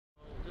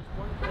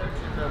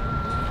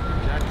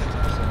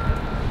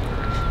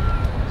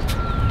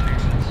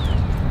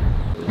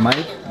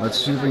Mike, let's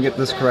see if we can get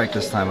this correct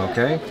this time,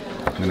 okay?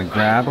 I'm gonna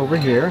grab over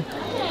here,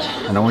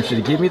 and I want you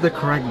to give me the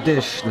correct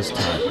dish this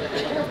time.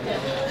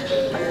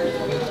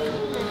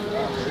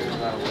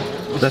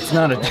 That's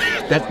not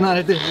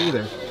a dish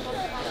either.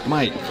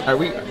 Mike, are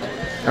we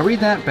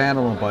that bad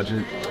on a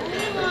budget?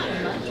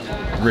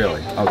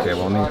 Really? Okay,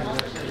 well,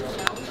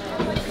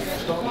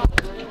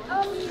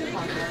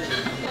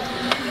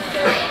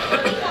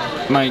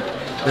 Mike,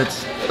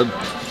 that's a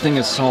thing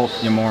of salt,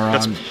 you moron.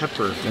 That's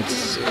pepper.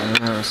 It's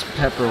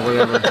pepper,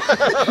 whatever.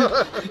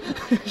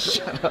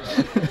 Shut up.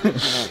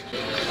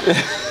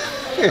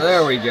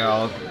 There we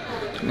go.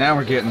 Now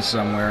we're getting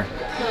somewhere.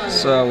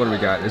 So what do we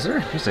got? Is there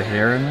just a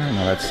hair in there?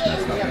 No, that's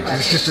nothing.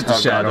 It's just a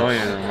shadow. God,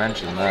 don't even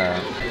mention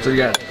that. So we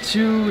got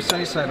 2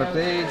 sunny side up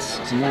aids,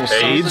 some little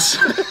AIDS.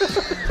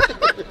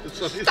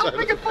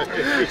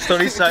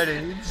 Sunny side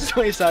AIDS.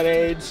 Sunny side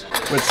aids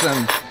with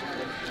some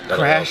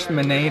crashed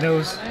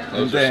tomatoes,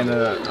 and then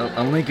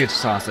a linkage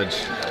sausage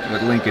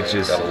with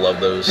linkages. Gotta love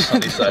those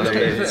sunny side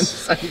aids.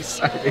 Sunny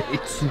side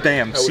aids.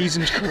 Bam,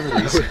 seasoned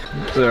curlies.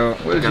 So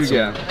what did you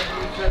get?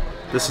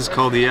 This is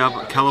called the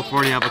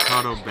California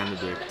Avocado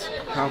Benedict.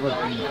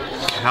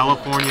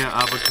 California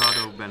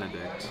Avocado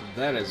Benedict.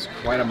 That is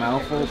quite a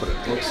mouthful, but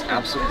it looks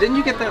absolutely. Didn't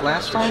you get that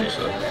last time?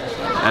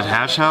 At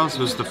Hash House, it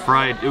was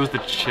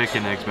the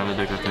chicken eggs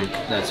Benedict, I think.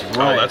 That's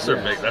right. Oh, that's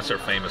their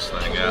famous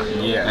thing, yeah.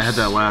 Yes. I had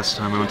that last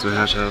time I went to the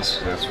Hash House.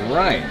 That's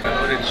right.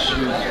 What did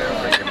you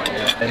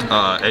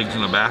get? Eggs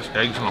in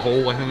a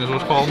hole, I think is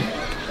what it's called.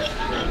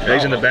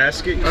 Eggs in the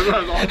basket?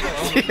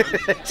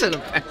 Eggs in a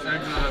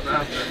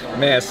basket.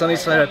 Man, sunny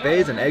side up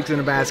aids and eggs in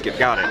a basket.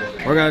 Got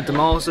it. We're gonna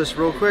demolish this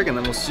real quick and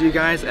then we'll see you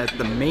guys at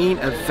the main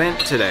event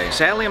today.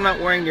 Sadly, I'm not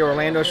wearing the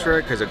Orlando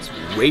shirt because it's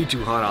way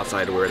too hot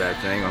outside to wear that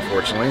thing,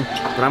 unfortunately.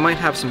 But I might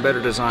have some better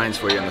designs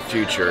for you in the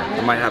future. I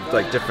might have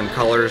like different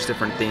colors,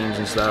 different themes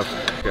and stuff.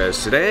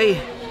 Because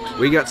today,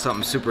 we got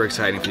something super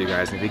exciting for you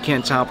guys. And if you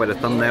can't tell by the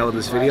thumbnail of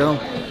this video,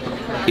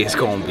 it's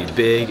gonna be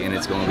big and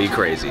it's gonna be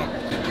crazy.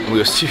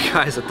 We'll see you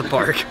guys at the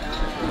park.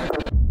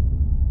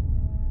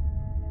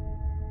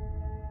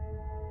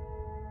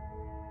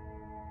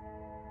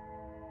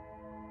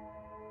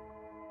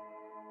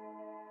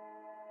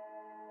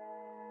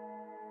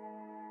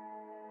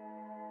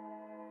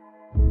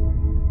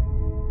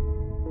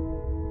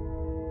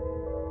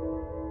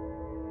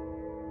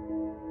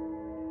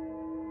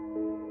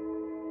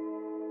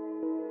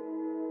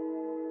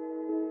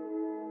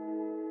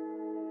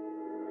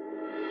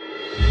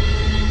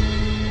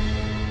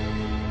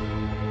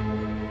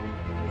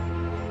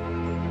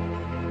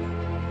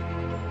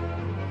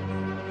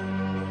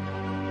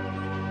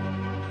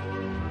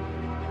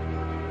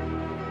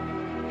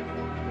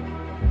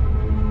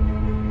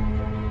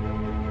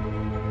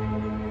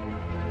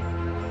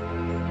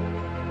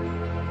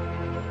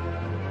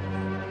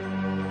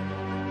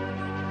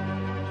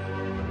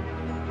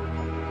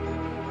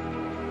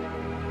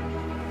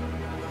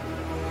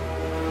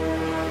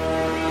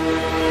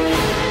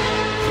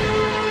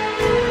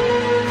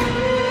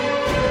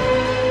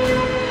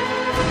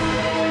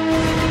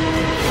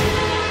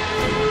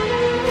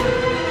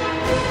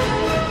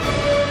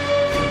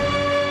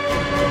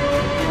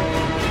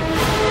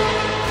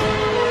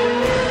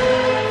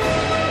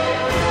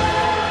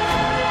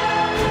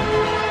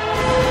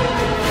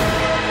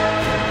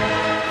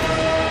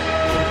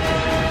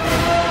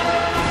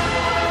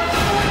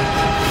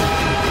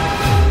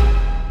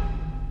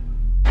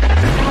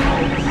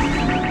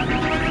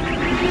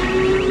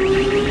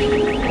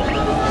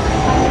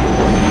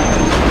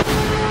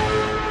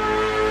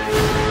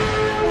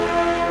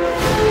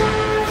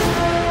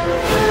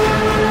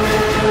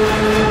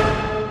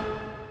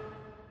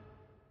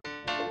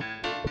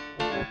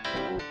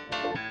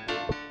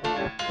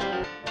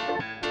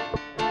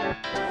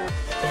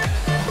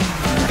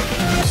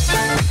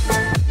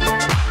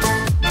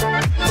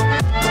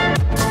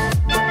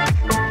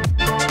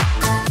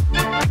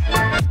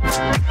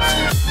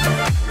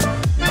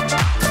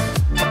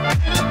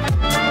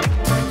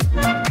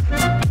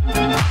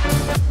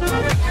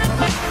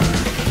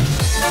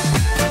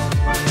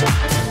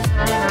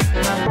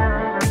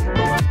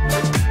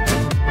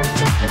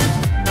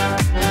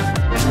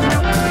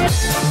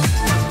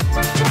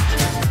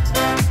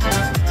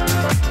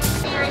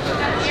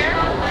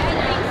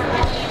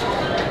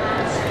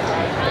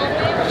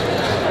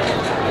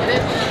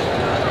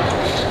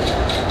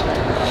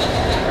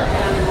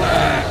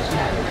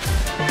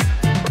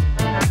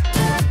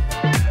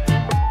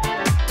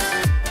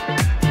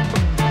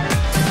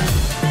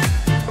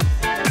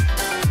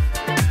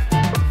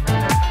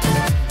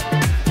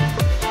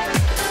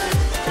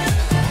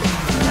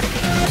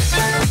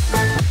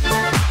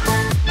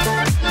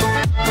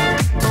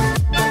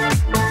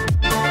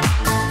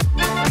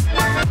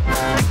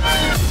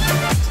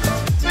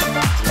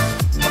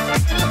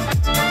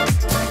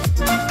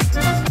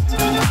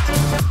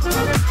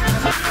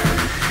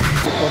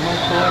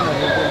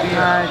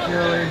 Alright,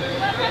 Joey.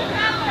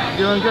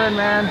 Doing good,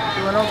 man.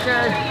 Doing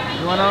okay.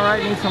 Doing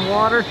alright. Need some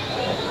water?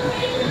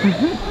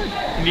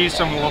 You need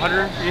some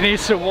water? You need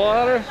some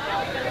water?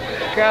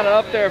 Got it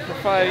up there for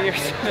 5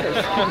 years.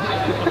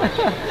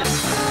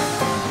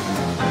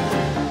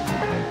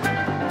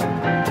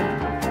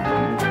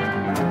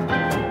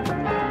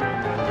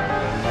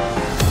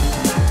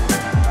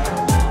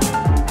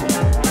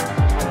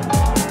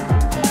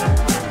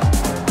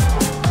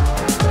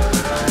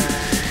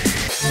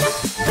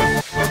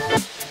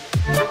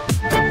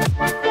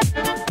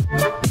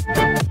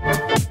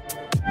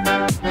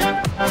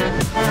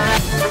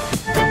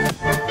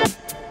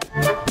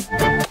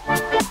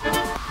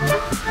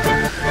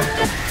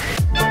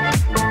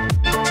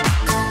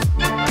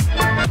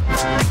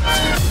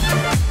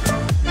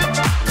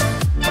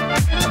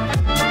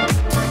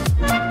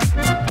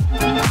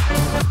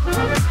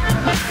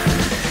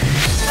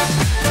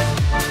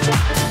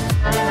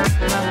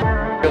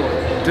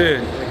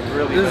 Dude,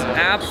 this is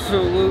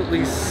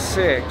absolutely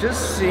sick.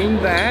 Just seeing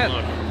that.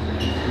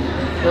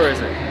 Where is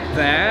it?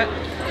 That's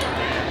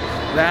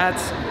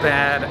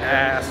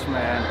badass,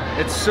 man.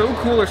 It's so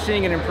cooler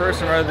seeing it in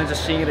person rather than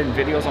just seeing it in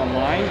videos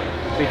online,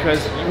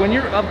 because when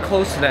you're up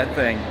close to that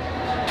thing,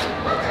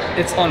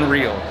 it's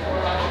unreal.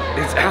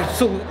 It's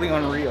absolutely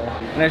unreal.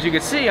 And as you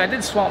can see, I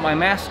did swap my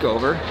mask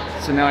over,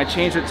 so now I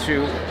changed it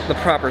to the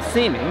proper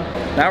theming.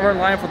 Now we're in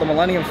line for the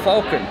Millennium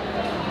Falcon.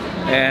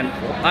 And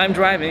I'm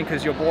driving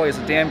because your boy is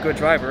a damn good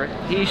driver.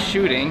 He's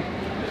shooting.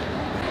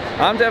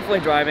 I'm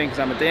definitely driving because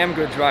I'm a damn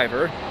good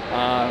driver.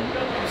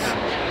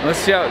 Let's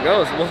see how it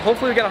goes. Well,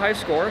 hopefully we get a high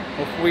score.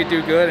 Hopefully we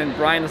do good and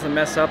Brian doesn't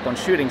mess up on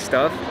shooting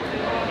stuff.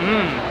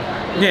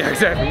 Yeah,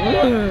 exactly.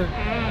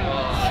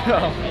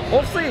 So,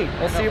 we'll see.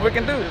 We'll see what we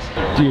can do.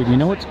 Dude, you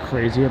know what's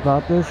crazy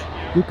about this?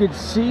 You could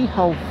see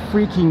how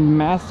freaking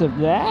massive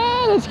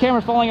this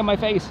camera's falling in my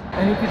face.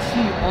 And you could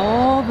see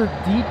all the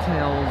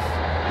details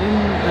in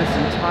this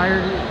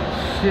entire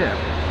ship.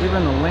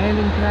 Even the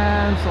landing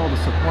pads, all the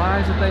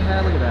supplies that they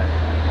had. Look at that.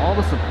 All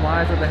the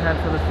supplies that they had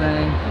for the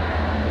thing.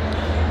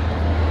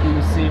 You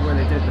can see where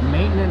they did the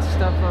maintenance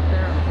stuff up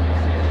there.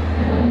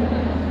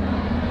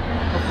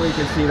 Hopefully you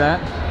can see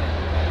that.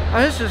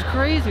 Oh, this is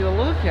crazy to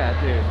look at,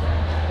 dude.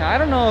 Now, I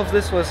don't know if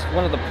this was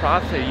one of the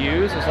props they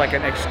used as like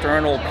an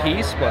external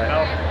piece, but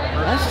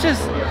that's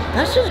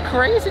just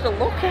crazy to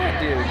look at,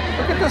 dude.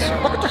 Look at this.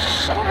 Look at the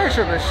size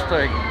of this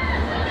thing.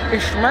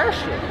 It's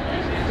massive.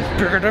 It's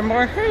bigger than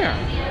my hand.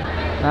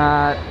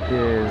 That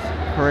is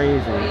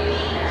crazy.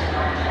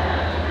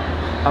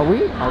 Are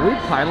we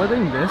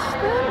piloting this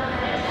thing?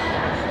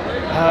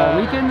 Are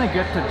we gonna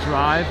get to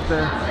drive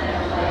the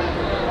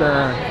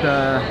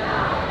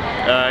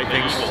I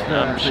think so.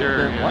 I'm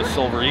sure. What? The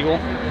Silver Eagle.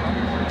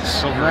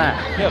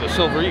 Yeah, the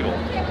Silver Eagle.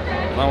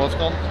 Know what it's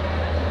called?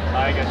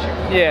 I got you.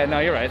 Yeah, no,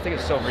 you're right. I think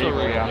it's Silver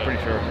Eagle. Yeah, I'm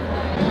pretty sure.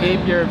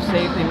 Keep your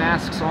safety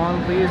masks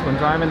on, please, when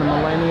driving the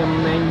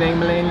Millennium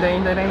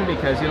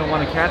because you don't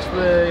want to catch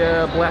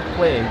the Black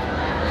Plague.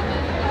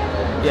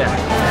 Yeah.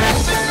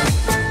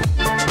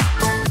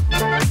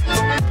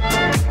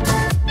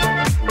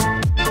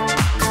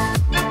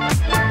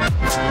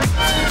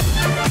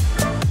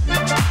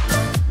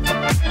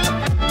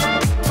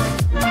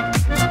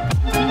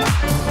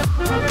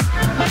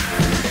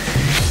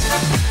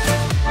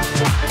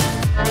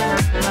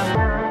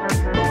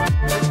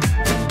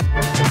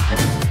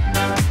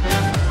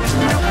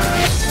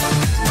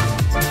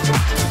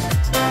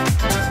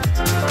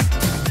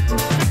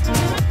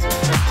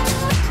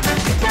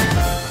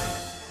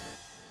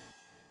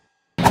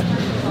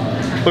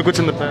 Look what's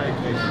in the bag.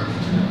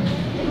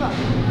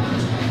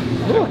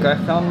 Look, I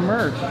found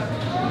merch.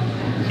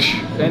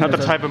 Not the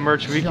type of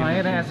merch we can.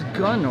 Giant ass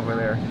gun over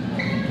there.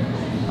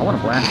 I want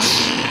to blast it.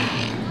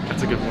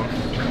 That's a good one.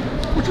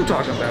 What you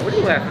talking about? What are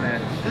you laughing at?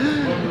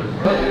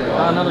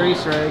 Oh, another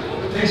Easter egg.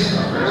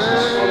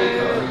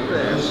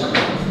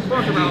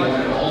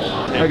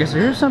 Okay, so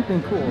here's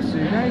something cool. So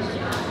you guys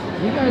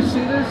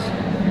see this?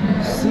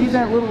 See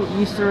that little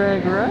Easter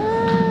egg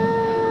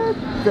right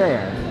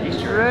there?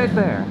 Easter egg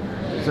there.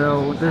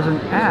 So there's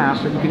an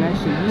app that you can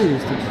actually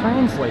use to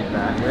translate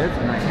that with,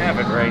 and I have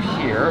it right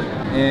here.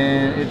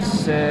 And it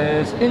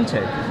says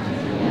intake.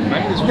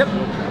 Right? Yep.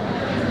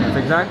 That's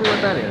exactly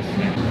what that is.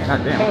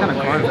 God damn, what kind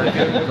of car is that?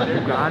 Like a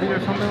Bugatti or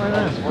something like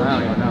that? I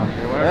don't even know.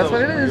 That's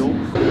what it is.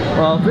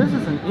 Well, if this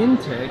is an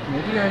intake,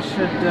 maybe I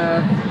should,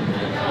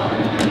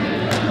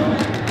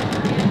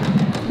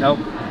 Nope,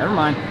 never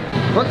mind.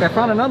 Look, I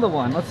found another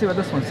one. Let's see what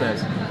this one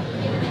says.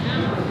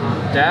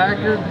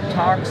 Dagger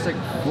toxic,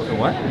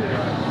 what?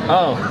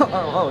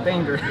 Oh,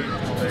 danger.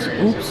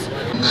 Oops.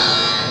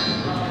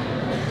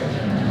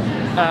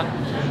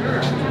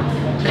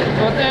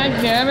 Well,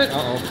 damn it.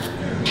 Uh-oh.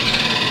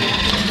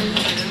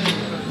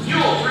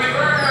 Fuel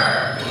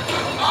reburner!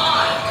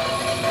 On!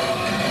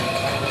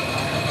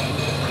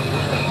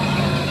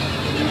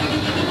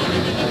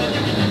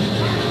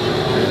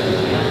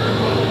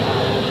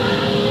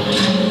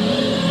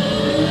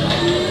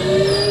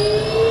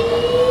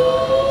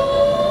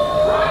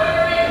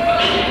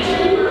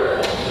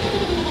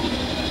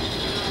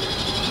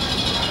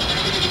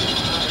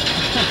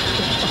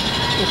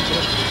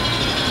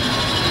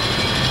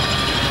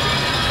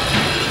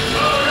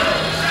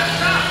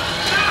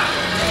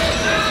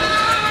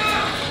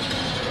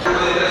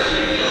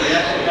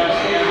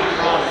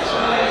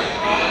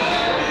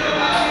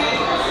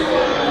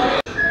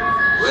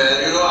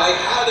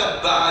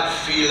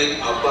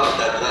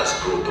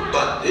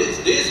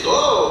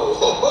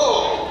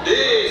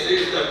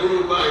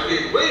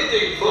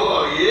 waiting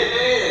for,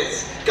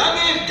 yes. Come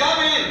in,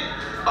 come in.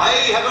 I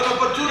have an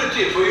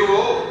opportunity for you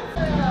all.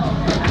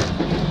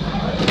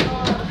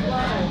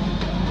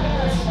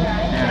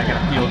 Man, I got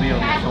a POV on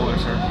my shoulder,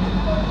 sir.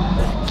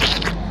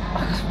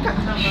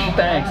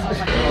 Thanks.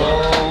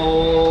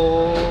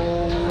 Oh,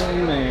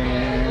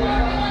 man.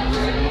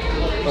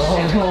 Oh,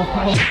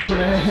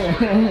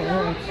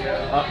 man.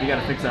 Oh, you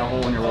gotta fix that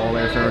hole in your wall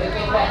there, sir.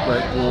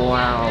 But,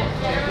 wow.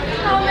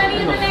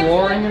 And the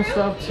flooring and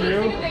stuff,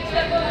 too.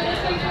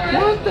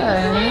 What the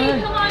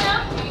heck?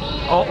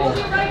 Uh-oh.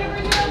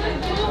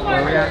 Where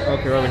are we at?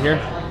 Okay, we're over here.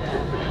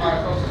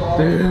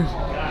 Dude.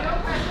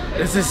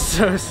 This is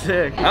so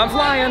sick. I'm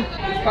flying.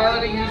 Who's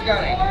piloting? Who's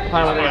gunning?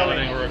 Piloting. I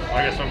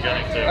guess I'm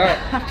gunning too. Alright.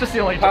 I'm just the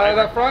only Pilot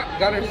driver. up front,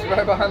 gunner's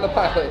right behind the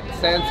pilot.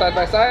 Stand side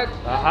by side.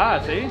 Aha,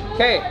 see?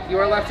 Okay, you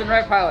are left and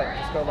right pilot.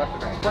 Just go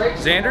left and right.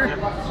 Xander,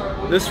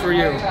 this for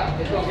you.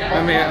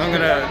 I mean, I'm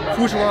gonna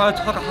Fujiwara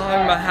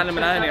Takahang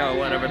Mahanamanani or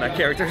whatever that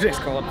character is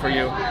called for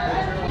you.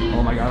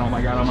 Oh my god, oh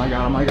my god, oh my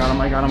god, oh my god, oh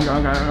my god, oh my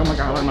god, oh my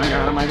god, oh my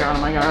god, oh my god, oh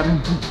my god, oh my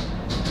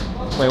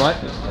god. Wait, what?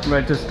 Do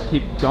I just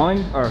keep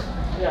going? Or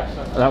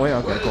that way?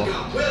 Okay, cool.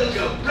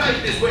 Welcome,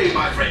 right this way,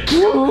 my friend.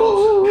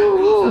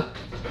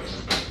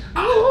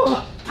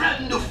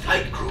 Brand new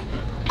flight crew.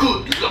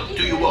 Good luck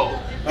to you all.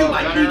 You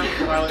might need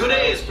it.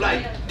 Today's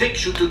flight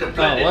takes you to the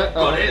planet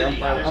Corellia.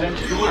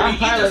 You will be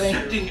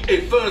intercepting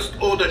a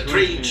first-order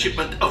train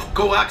shipment of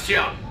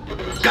coaxium.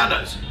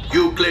 Gunners,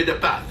 you clear the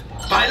path.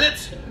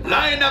 Pilots,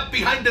 line up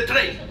behind the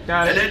train.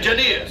 Got it. And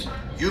engineers,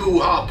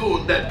 you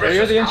harpoon that precious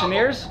You're the cargo.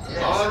 engineers?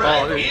 All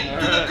right,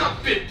 into the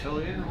cockpit.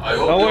 I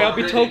hope Oh wait, you're I'll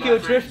be ready, Tokyo my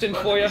friends. drifting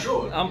for you.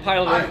 Sure. I'm I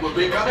piloting. will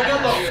be coming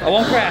along. I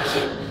won't crash.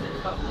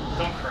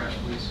 Don't crash,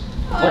 please.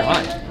 Oh,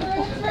 hi.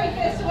 Right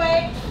this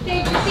way.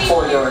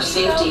 For your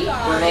safety,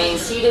 remain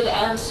seated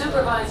and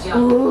supervise your...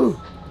 Ooh.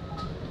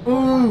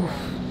 Ooh.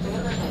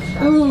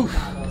 Ooh.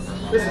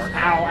 This is ow,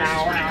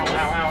 ow, ow,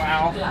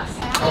 ow, ow,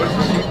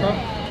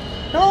 ow.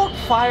 Don't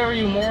fire,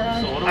 you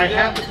moron. So what do I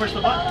have to push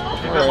the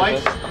button? If it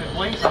lights, if it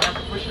blinks, I have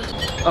to push it.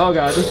 Oh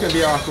god, this is gonna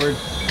be awkward.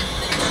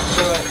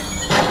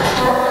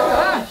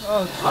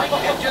 Flight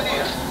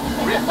engineer,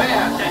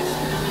 repair test.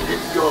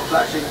 It's your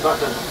flashing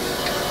button.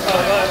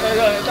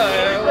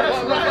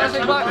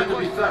 Flashing button. It'll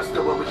be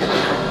faster when we get there.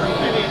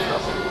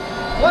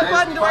 What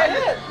button do I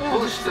hit?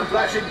 Push the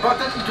flashing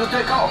button to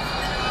take off.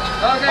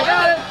 Okay,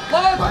 got it.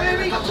 Launch, Pilot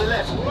baby. up the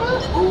left.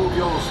 Move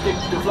your stick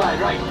to fly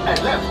right and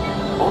left.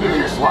 Only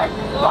this one.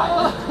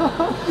 Right.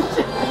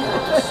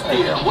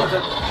 Steer with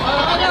it.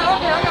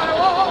 Okay, I got it.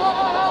 Whoa, whoa, whoa,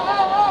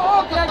 whoa, whoa,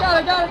 whoa. Okay, I got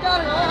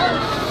it.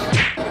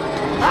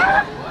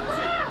 Ah!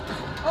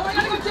 Oh, I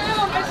gotta go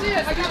down. I see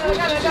it. I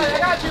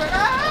got you.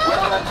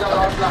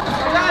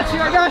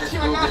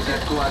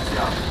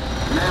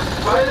 Left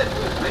pilot,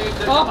 make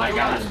the Oh my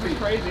god, this is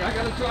crazy. I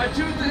gotta try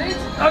two things.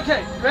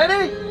 Okay,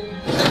 ready?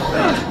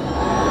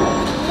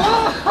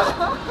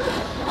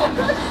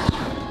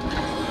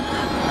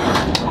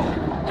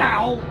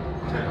 Ow!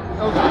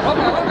 Oh god,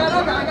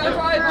 I gotta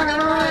try it.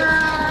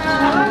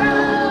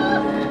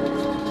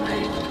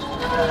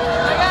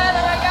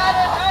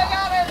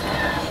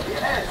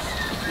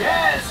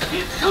 Yes,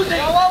 it's shooting.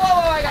 Whoa,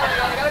 I got it.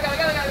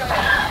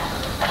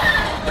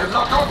 They're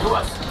locked onto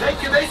us.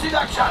 Take evasive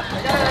action. I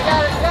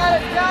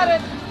got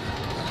it.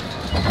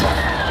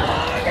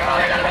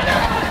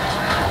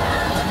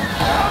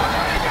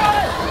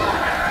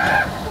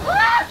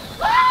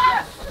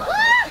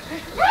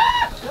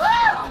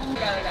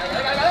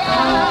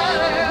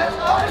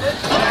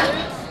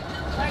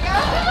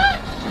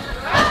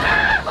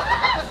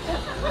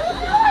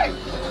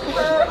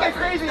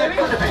 Crazy, I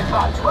Could have been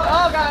much worse.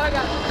 Oh god, I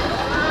got it.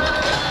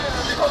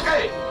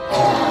 Okay,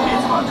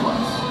 it's much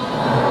worse.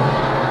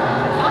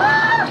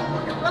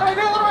 What do I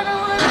do?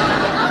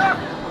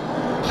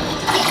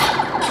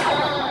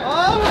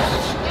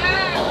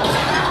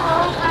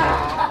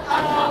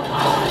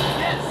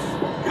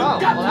 You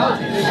got that was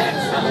easy.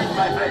 Excellent,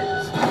 my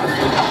friends.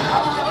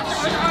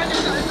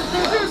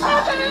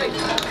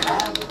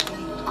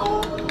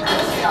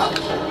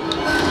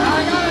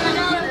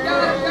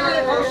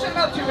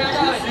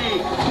 See,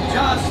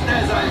 just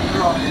as I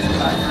promised,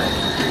 my friends.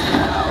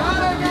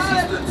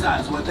 Resistance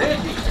has what they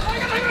need.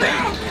 They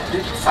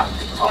did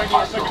something for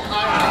us. Got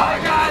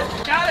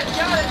it.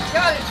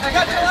 I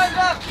got you lined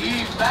up.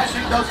 Keep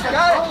bashing those Got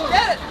controls. it.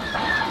 Get it.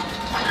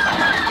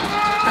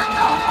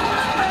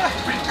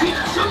 Repeat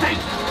shooting.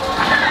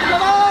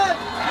 Come on.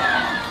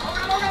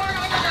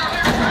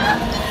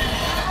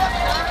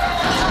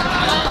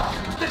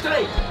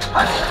 Literally.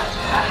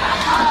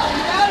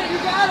 You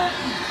got it.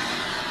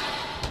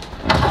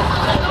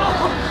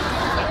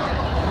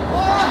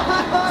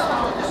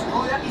 Star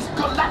Destroyer is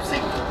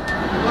collapsing. I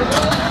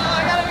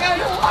got it.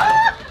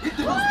 Hit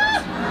the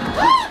boosters.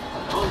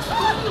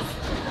 Boosters.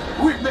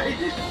 We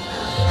made it.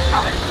 I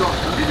don't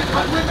believe it,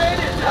 but we made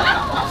it.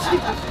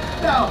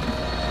 Now,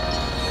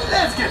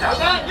 let's get out.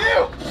 Not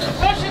you.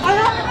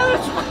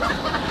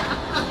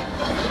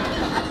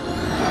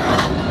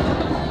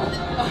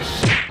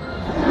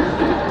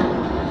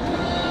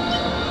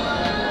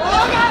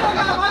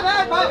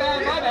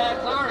 My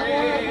bad. Sorry.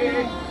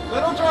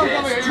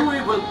 Yes,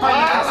 Chewie will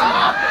find us.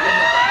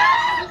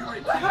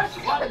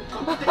 One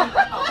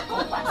container of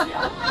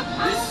Copaxia.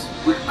 This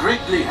will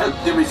greatly help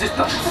the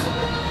resistance.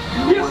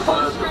 You will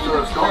learn the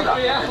first order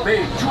and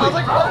make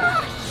Chewie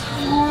proud.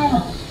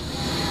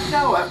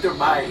 Now, after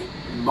my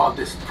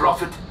modest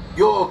profit,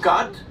 your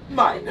cut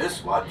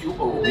minus what you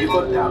owe me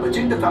for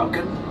damaging the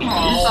Falcon is...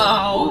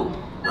 Oh,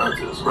 that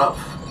is rough.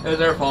 It was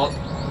their fault.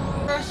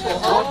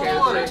 Don't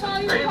worry,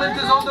 payment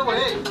is on the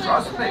way.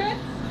 Trust me.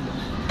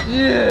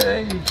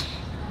 Yay!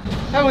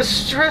 That was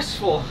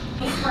stressful.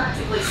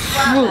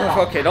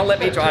 Okay, don't let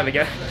me drive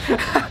again.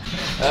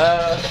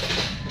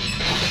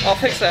 I'll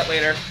fix that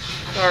later.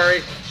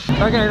 Sorry.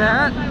 Okay,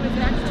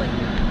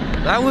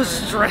 that was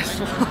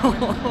stressful.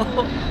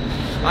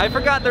 I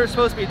forgot there were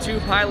supposed to be 2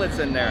 pilots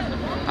in there.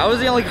 I was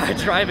the only guy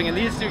driving, and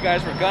these 2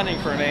 guys were gunning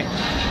for me.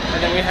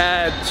 And then we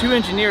had 2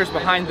 engineers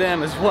behind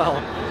them as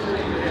well.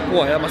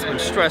 Boy, that must have been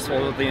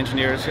stressful with the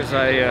engineers, because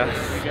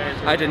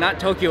I did not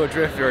Tokyo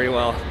drift very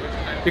well.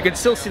 You can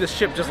still see the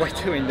ship just like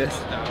doing this.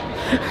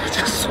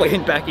 Just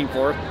swaying back and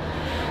forth.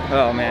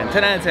 Oh man,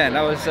 10 out of 10.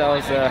 That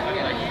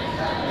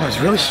was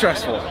really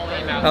stressful.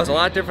 That was a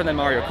lot different than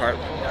Mario Kart.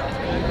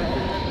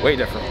 Way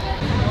different.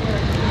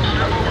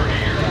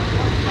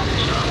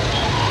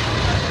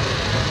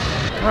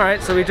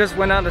 Alright, so we just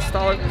went out to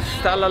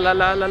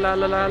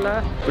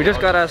we just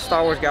got out of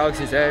Star Wars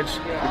Galaxy's Edge.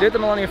 We did the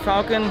Millennium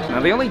Falcon. Now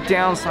the only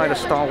downside of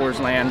Star Wars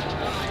Land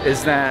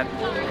is that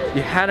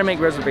you had to make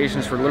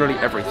reservations for literally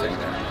everything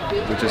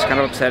there, which is kind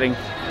of upsetting.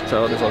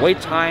 So there's a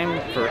wait time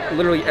for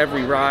literally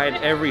every ride,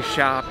 every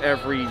shop,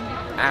 every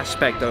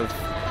aspect of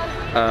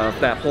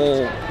that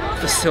whole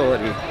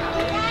facility.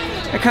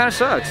 It kind of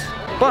sucks.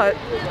 But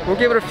we'll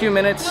give it a few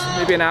minutes,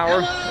 maybe an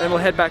hour, and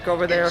we'll head back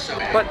over there.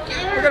 But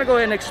we're gonna go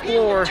ahead and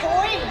explore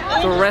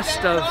the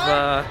rest of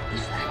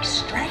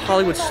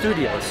Hollywood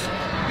Studios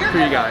for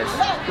you guys.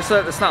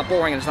 It's not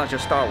boring and it's not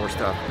just Star Wars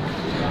stuff.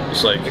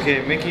 It's like,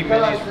 okay, Mickey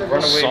Minnie's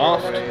Runaway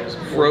soft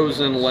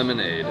frozen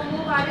lemonade.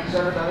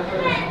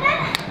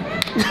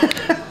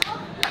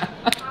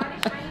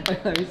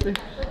 Let me see.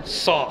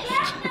 Soft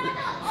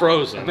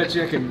frozen. I bet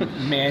you I can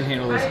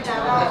manhandle this.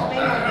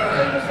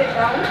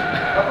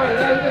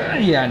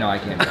 Yeah, no, I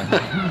can't.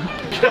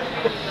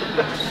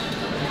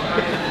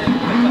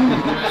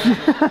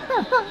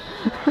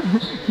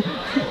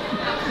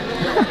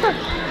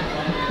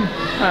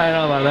 I don't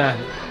know about that.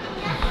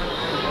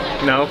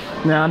 No.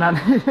 No, not.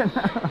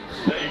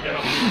 There you go.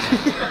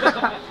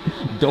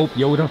 Dope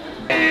Yoda.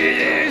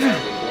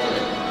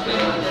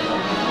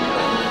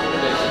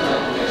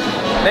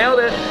 Nailed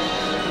it.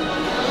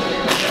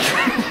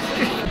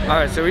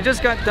 Alright, so we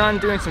just got done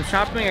doing some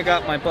shopping. I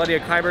got my buddy a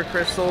Kyber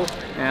crystal,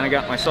 and I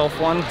got myself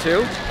one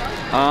too.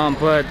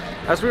 But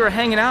as we were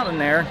hanging out in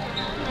there,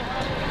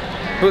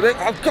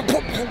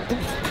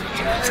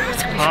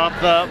 Pop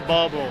that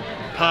bubble.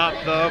 Pop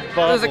the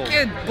bubble. there's a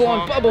kid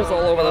blowing bubbles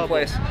all over the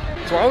place.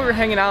 So while we were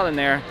hanging out in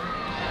there,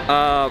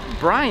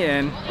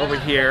 Brian over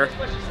here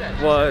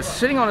was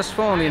sitting on his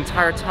phone the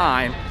entire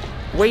time,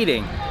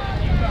 waiting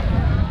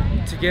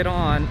to get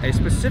on a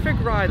specific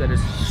ride that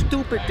is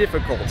stupid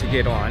difficult to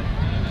get on.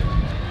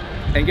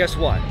 And guess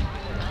what?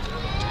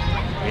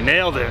 You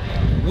nailed it.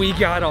 We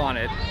got on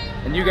it.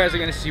 And you guys are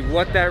gonna see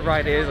what that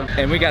ride is,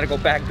 and we gotta go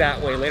back that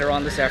way later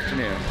on this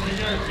afternoon.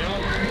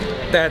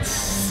 That's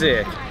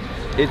sick.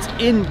 It's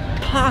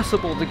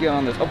impossible to get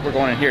on this. Oh, we're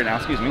going in here now,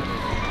 excuse me.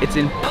 It's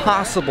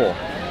impossible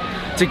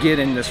to get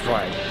in this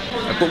ride.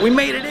 But we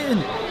made it in.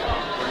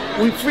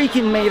 We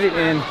freaking made it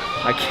in.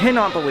 I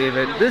cannot believe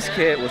it. This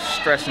kid was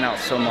stressing out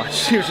so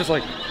much. He was just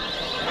like,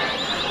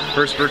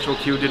 First virtual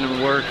queue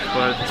didn't work,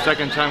 but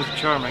second time's the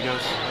charm, I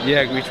guess.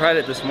 yeah, we tried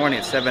it this morning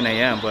at 7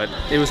 a.m., but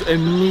it was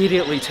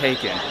immediately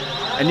taken.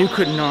 And you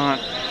could not,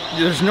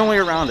 there's no way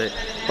around it.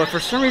 But for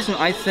some reason,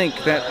 I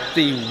think that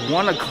the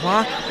 1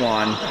 o'clock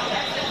one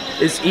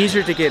is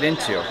easier to get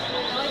into.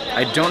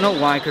 I don't know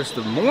why, because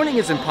the morning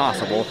is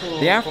impossible.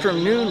 The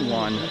afternoon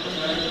one,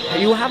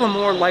 you have a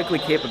more likely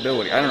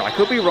capability. I don't know, I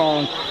could be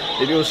wrong.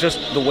 Maybe it was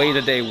just the way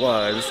the day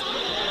was.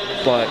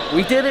 But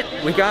we did it,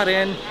 we got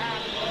in,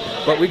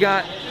 but we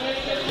got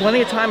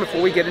plenty of time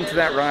before we get into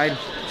that ride.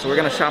 So we're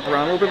gonna shop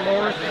around a little bit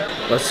more.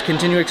 Let's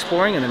continue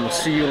exploring, and then we'll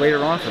see you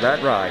later on for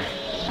that ride.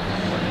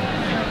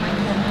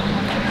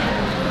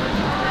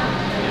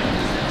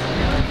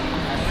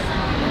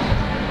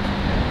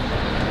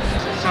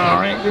 All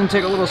right, we're gonna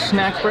take a little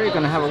snack break.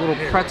 Gonna have a little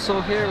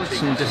pretzel here with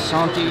some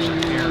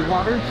Dasani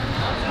water.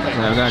 So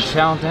we're gonna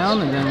chow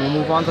down, and then we'll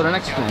move on to the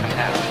next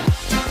thing.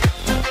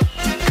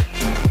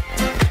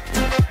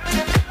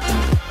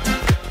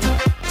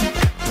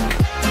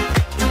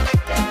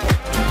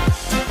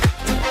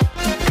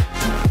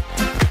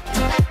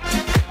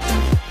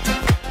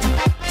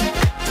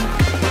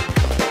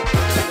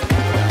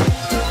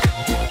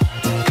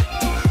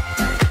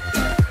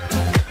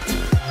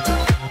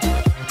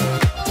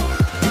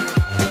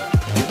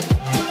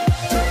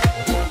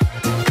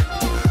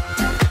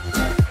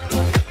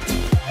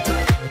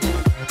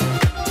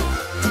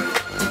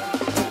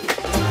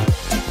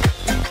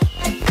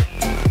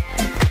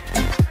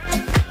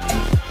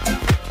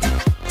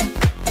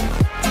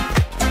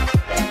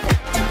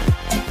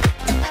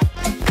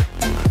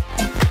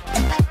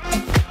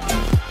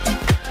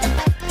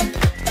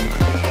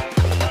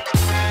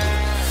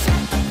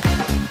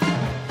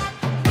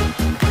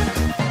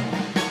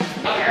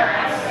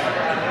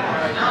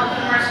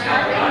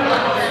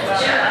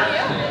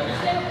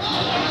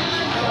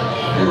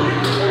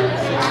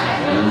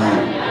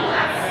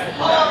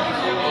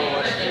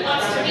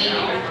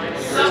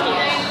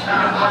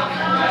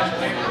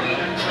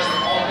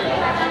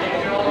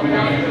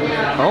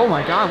 Oh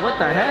my god, what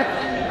the heck?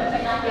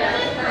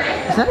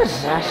 Is that a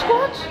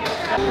Sasquatch?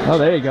 Oh,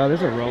 there you go.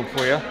 There's a rope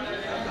for you.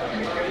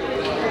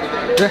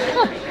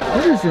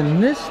 What is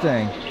in this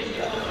thing?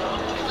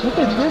 Look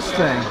at this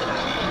thing.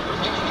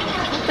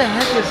 What the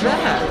heck is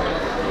that?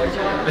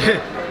 I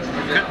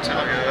couldn't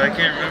tell you. I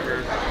can't remember.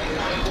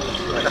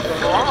 Like a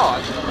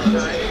frog.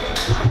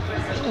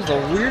 That was the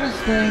weirdest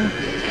thing.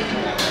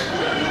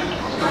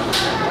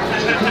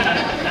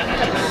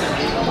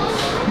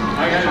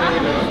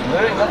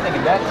 There's nothing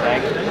in that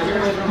tank.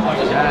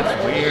 That's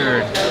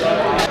weird.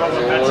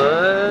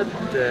 What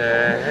the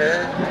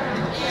heck?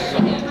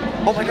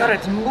 Oh my god,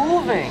 it's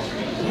moving!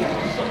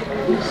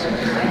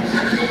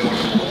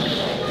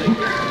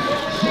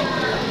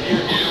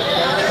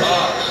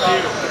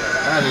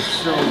 That is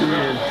so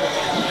weird.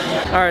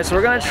 Alright, so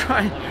we're gonna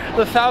try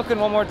the Falcon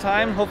one more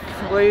time.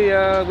 Hopefully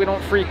we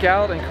don't freak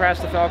out and crash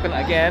the Falcon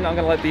again. I'm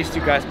gonna let these two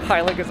guys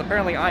pilot because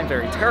apparently I'm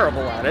very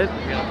terrible at it.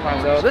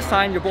 So this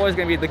time your boy's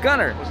gonna be the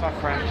gunner. Let's not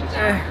crash this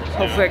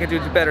Hopefully I can do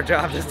a better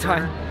job this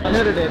time.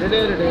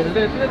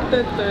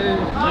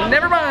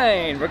 Never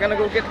mind, we're gonna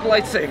go get the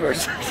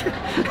lightsabers.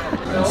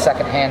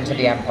 Second hand to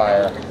the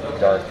Empire,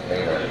 Darth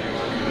Vader.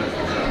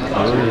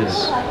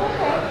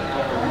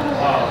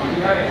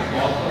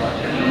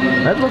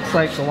 That looks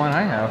like the one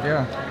I have,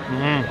 yeah.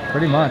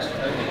 Pretty much.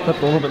 But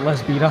a little bit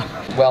less beat up.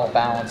 Well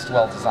balanced,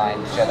 well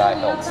designed Jedi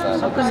builds.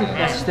 Something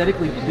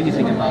aesthetically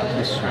pleasing about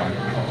this one.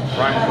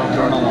 I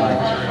don't know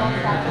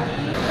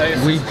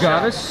why. We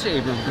got a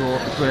saber door.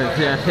 We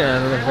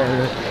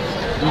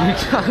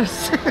got a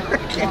saber.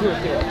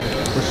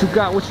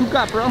 What you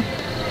got, bro?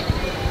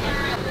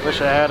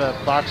 Wish I had a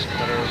box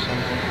cutter or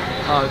something.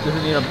 Oh, does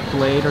it need a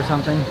blade or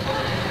something?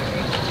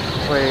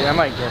 Wait, I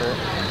might get it.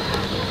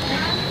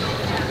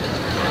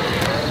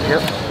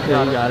 Yep.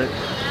 Yeah, you got it.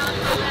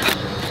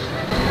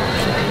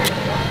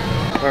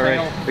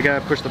 Alright, we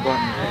gotta push the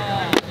button.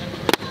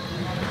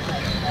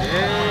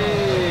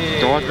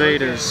 Yay! Darth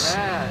Vader's.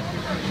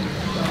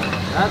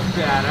 That's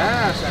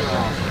badass, bro.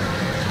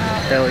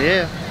 Hell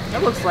yeah.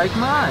 That looks like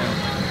mine.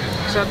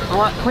 Except a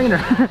lot cleaner.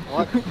 A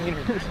lot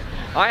cleaner.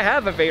 I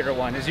have a Vader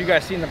one, as you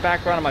guys see in the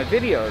background of my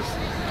videos.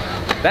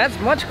 That's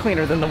much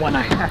cleaner than the one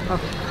I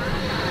have.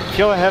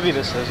 Feel how heavy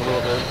this is a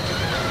little bit.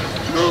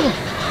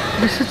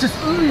 This is just...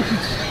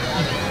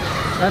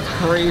 That's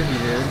crazy,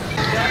 dude.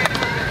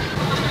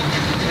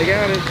 I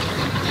got it.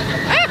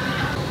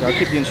 Ah! I'll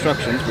keep the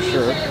instructions for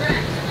sure.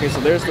 Okay, so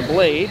there's the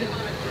blade.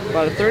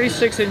 About a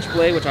 36-inch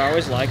blade, which I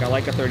always like. I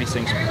like a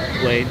 36-inch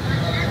blade.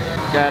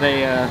 Got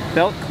a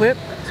belt clip,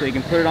 so you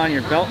can put it on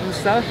your belt and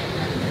stuff.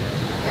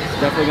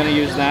 Definitely going to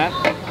use that.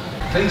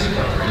 Face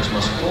coverings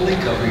must fully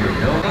cover your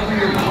nose, cover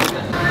your mouth.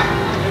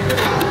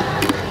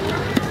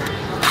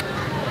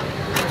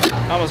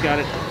 Almost got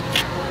it.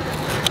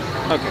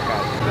 Okay,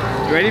 got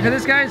it. You ready for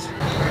this, guys?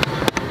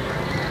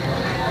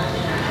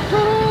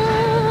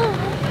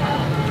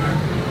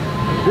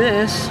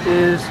 This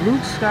is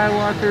Luke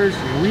Skywalker's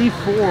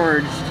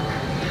reforged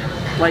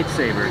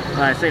lightsaber.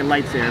 I say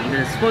lightsaber, but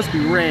it's supposed to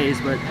be Rey's,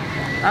 but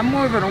I'm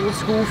more of an old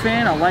school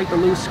fan. I like the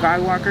Luke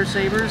Skywalker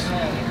sabers.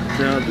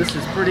 So this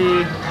is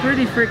pretty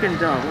freaking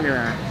dope. Look at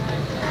that.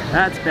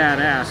 That's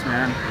badass,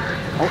 man.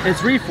 Oh,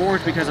 it's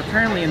reforged because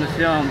apparently in the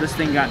film this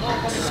thing got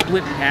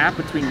split in half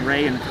between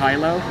Rey and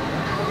Kylo.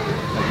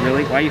 Like,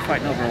 really? Why are you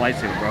fighting over a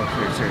lightsaber, bro?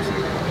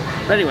 Seriously.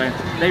 But anyway,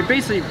 they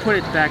basically put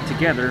it back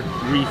together,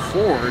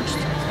 reforged,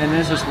 and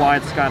this is why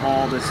it's got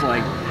all this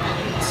like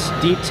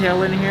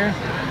detail in here.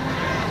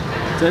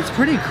 So it's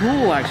pretty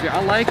cool, actually.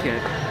 I like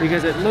it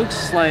because it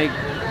looks like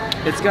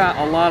it's got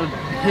a lot of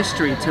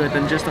history to it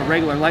than just a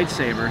regular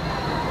lightsaber.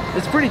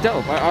 It's pretty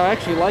dope. I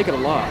actually like it a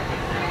lot.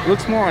 It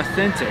looks more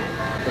authentic.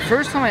 The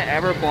first time I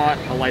ever bought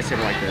a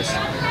lightsaber like this,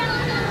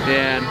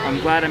 and I'm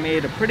glad I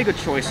made a pretty good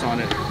choice on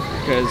it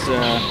because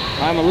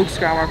I'm a Luke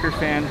Skywalker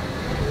fan.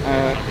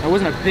 I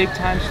wasn't a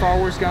big-time Star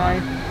Wars guy,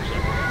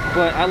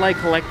 but I like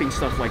collecting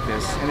stuff like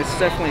this, and it's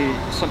definitely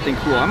something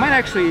cool. I might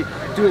actually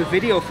do a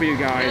video for you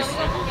guys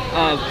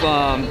of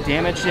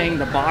damaging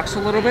the box a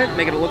little bit,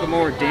 make it a little bit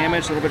more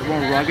damaged, a little bit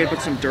more rugged, put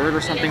some dirt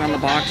or something on the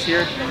box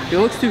here. It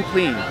looks too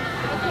clean.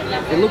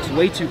 It looks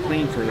way too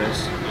clean for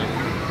this.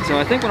 So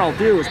I think what I'll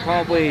do is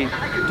probably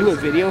do a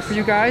video for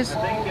you guys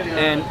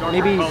and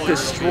maybe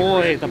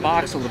destroy the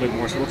box a little bit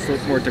more so it looks a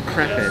little more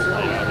decrepit.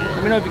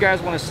 Let me know if you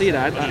guys want to see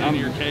that. I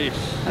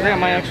think I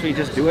might actually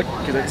just do it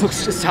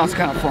because it sounds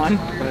kind of fun,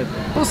 but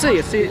we'll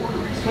see.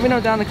 Let me know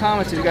down in the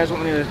comments if you guys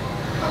want me to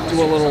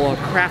do a little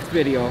craft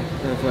video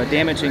of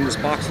damaging this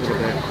box a little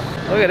bit.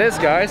 Look at this,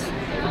 guys.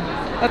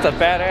 That's a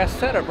badass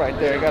setup right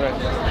there. You got a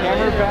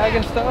camera bag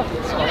and stuff.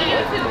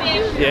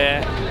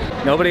 Yeah.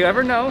 Nobody will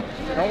ever know.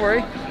 Don't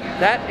worry.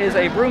 That is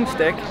a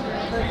broomstick.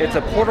 It's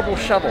a portable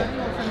shovel.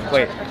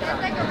 Wait.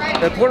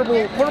 A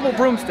portable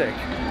broomstick.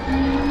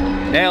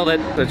 Nailed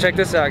it. So check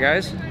this out,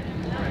 guys.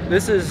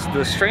 This is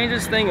the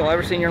strangest thing you'll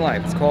ever see in your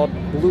life. It's called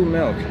blue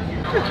milk.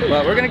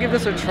 But we're gonna give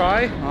this a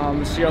try.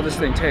 See how this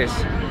thing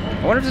tastes.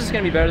 I wonder if this is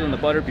gonna be better than the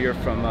butterbeer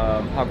from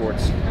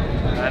Hogwarts.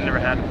 I've never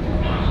had it.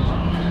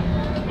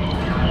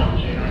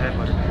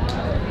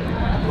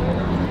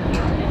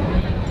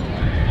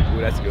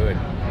 that's good.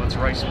 That's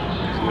rice.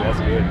 That's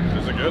good.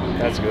 Is it good?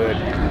 That's good.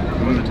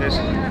 What does it taste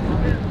like?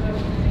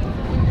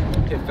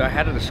 If I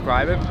had to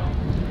describe it,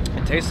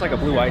 it tastes like a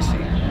blue icy.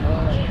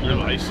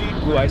 Blue icy?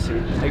 Blue icy.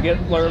 You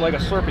get like a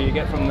Slurpee you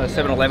get from the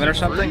 7-Eleven or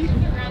something.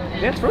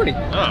 Yeah, it's fruity.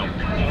 Oh.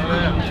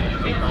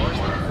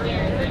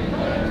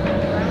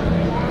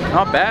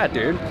 Not bad,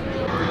 dude.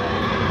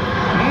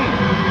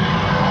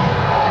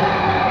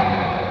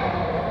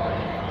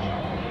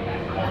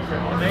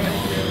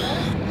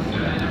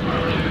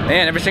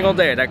 Man, every single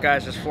day that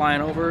guy's just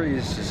flying over.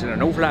 He's just in a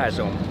no-fly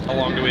zone. How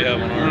long do we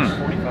have on ours?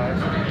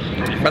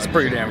 45. That's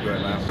pretty damn good,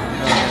 man.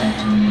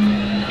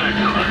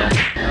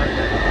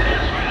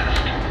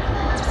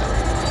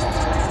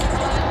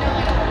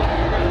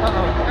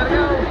 Uh-oh, gotta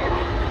go.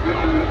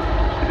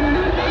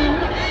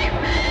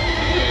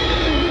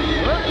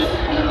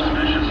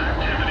 Suspicious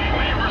activity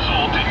may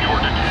result in your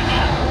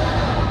detention.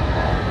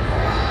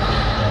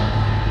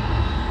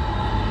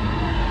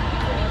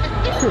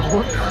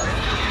 What?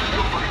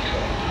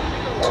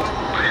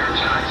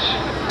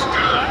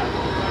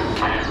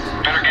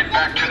 Better get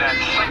back to that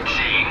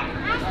sightseeing.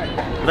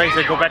 I thought he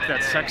said go back to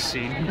that sex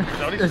scene.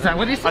 Is that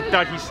what he said? I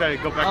thought he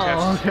said go back to that.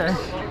 Okay.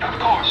 Of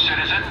course,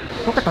 citizen.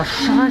 Look at the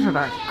size of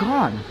that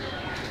gun.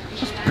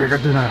 It's bigger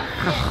than a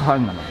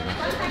gun.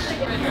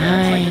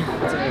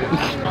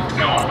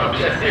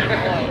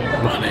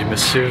 My name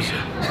is Susan.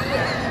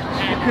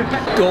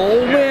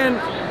 Oh man,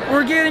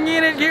 we're getting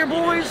in it here,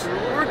 boys.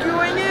 We're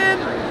going in.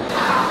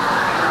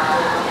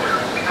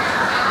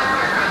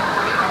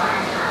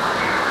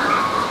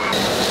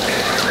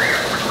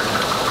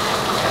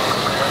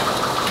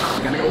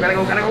 Gotta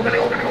go. You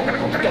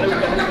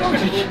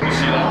see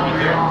that right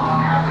there?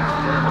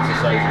 That's the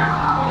size of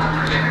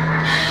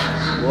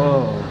it.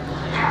 Whoa.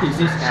 Is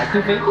this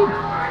activated?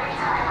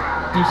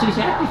 This is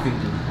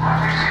activated.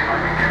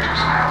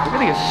 Look at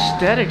the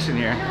aesthetics in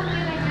here.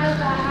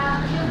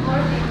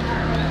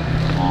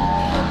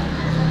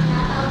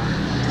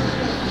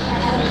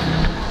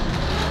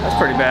 That's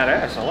pretty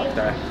badass. I like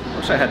that.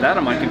 Wish I had that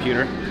on my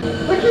computer.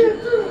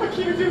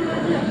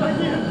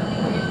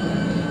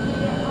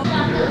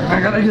 I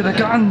gotta get a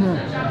gun.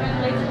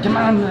 Come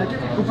on,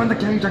 open the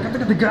cage. I gotta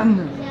get the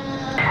gun.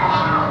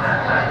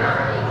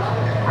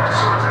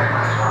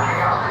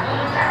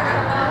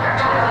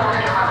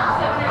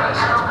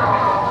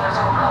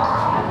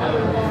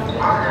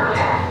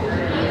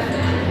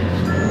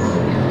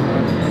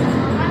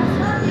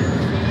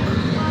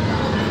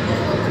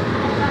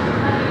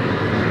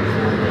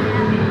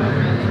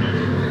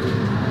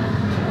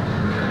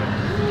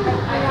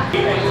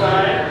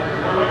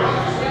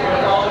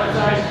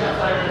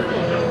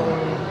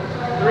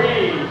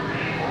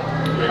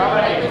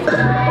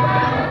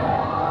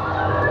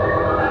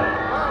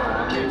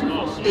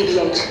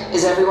 BB-8,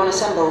 is everyone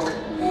assembled?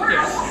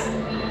 Yes.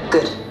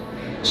 Good.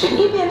 Shouldn't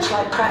you be in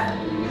flight prep?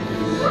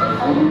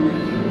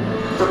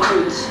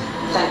 Recruits,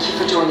 thank you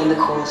for joining the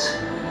cause.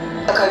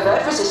 A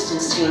covert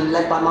resistance team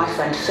led by my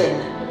friend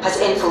Finn has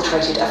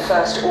infiltrated a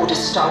First Order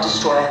Star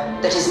Destroyer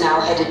that is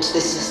now headed to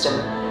this system.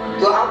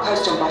 Your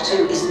outpost on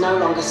Batu is no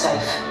longer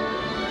safe.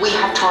 We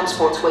have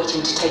transports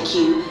waiting to take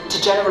you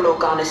to General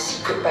Organa's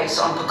secret base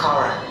on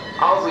Pokhara.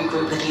 I'll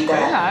regroup with you there.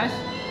 Very nice.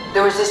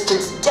 The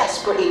Resistance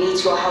desperately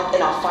needs your help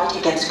in our fight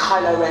against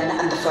Kylo Ren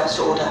and the First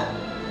Order.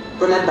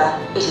 Remember,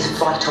 it is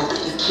vital that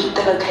you keep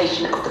the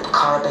location of the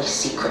Pokhara base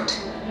secret.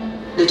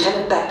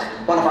 Lieutenant Beck,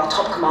 one of our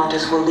top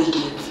commanders, will lead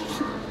you.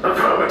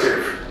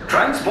 Affirmative.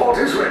 Transport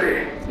is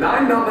ready.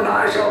 9 Num and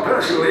I shall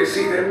personally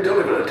see them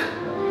delivered.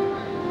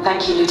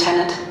 Thank you,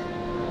 Lieutenant.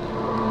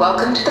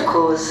 Welcome to the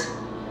cause.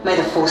 May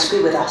the Force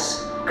be with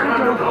us.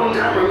 Commander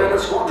Poltam and then a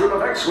squadron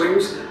of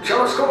X-Wings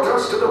shall escort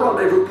us to the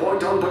rendezvous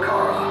point on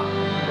Pokhara.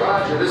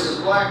 Roger, this is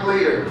Black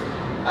Leader.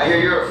 I hear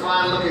you're a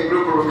fine-looking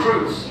group of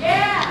recruits.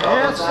 Yeah!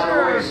 Yes,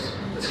 sir.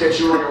 Let's get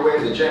you on your way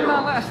to the general.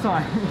 Not last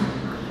time.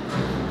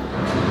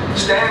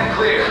 Stand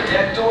clear.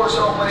 Deck doors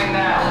opening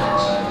now.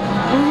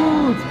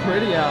 Ooh, it's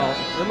pretty out.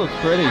 It looks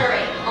pretty.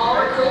 Hurry, all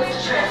recruits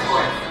to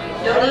transport.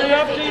 Hurry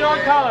up to your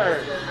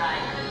colors.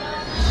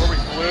 Were we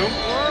blue?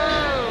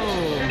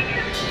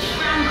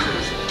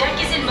 Deck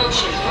is in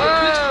motion.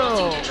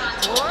 Whoa!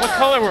 What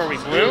color were we?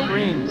 Blue?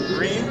 Green.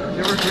 Green?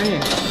 They were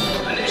green.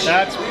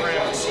 That's green.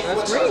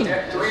 That's green.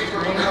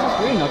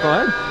 Green, now go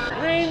ahead.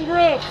 Green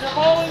group, you're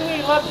following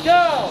me. Let's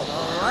go.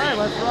 Alright,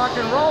 let's rock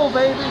and roll,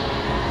 baby.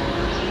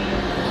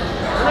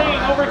 Green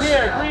over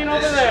here. Green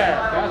over there.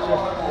 Gotcha.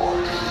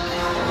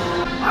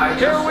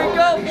 Here we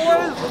go,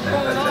 boys. What's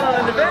going on?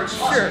 An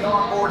adventure.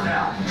 On board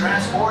now.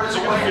 Transport is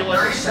away in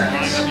 30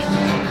 seconds.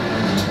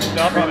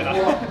 No, probably not.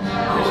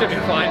 You should be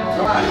fine.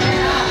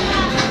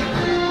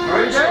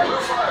 Right 2, Blue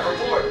 5,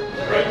 report.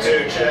 Right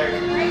 2, check.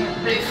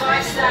 Blue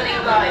 5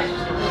 standing by.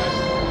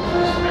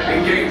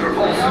 Engage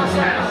propulsions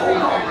and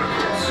hold on,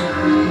 recruits.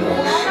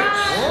 More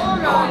ships.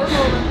 Launch.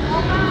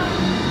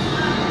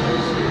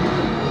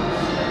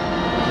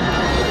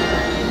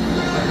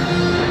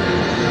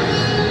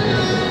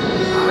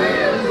 I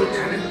am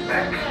Lieutenant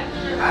Beck.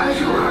 As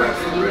you heard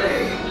from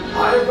Ray,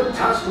 I have been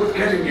tasked with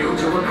getting you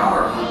to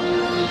Pokhara.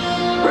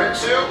 Red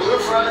 2, blue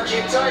 5,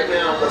 keep tight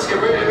now. Let's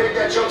get ready to make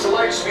that jump to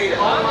light speed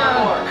on my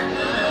mark.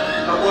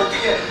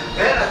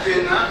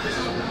 This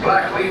is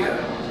Black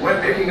Leader. We're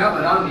picking up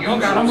an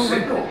unusual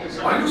signal.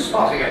 Are you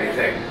spotting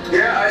anything?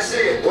 Yeah, I see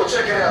it. We'll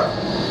check it out.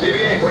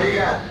 BB-8, what do you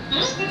got?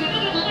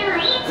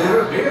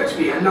 There appear to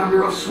be a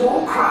number of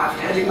small craft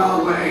heading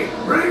our way.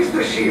 Raise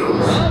the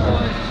shields.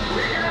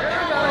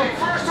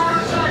 First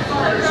order TIE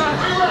fighters.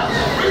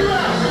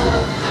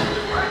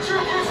 Reroute. Red 2,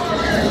 blue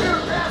 5, get clear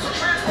the paths for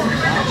transport. Make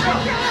the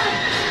jump.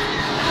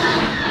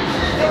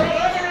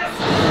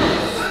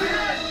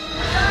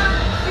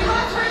 We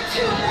lost Red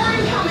 2, more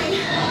incoming.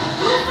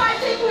 Blue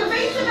 5 taking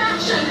evasive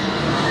action.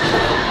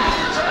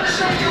 Trying to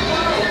shake you,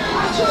 Blue. We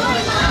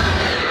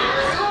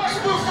lost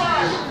blue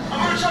 5. I'm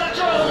gonna try to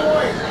draw them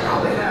away.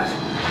 Copy that.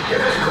 Get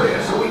us clear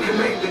so we can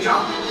make the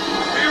jump.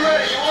 Be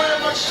ready. You won't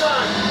have much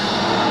time.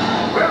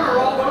 Where are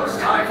all those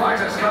TIE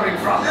fighters coming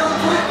from? They're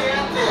plenty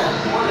out there.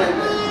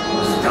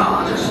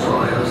 Star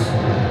destroyers.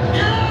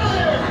 Get out of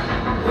there.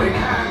 We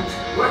can't.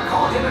 We're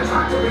caught in a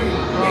tractor beam.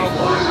 He's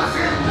pulling us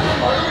in.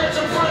 I'll get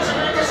some friends and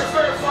make us a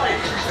fair fight.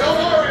 Don't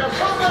worry, I'll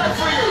come back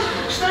for you.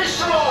 Stay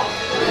strong.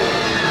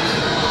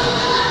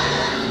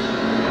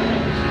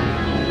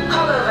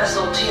 Cargo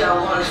vessel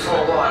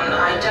TR-141,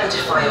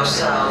 identify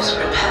yourselves.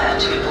 Prepare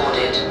to be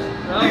boarded.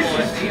 This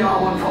is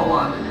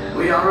TR-141.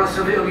 We are a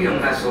civilian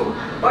vessel.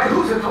 By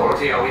whose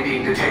authority are we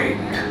being detained?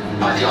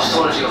 By the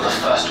authority of the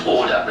First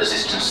Order,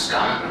 Resistance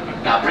scum.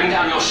 Now bring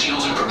down your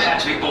shields and prepare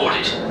to be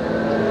boarded. They're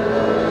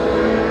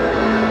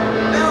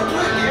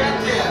plenty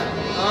out there.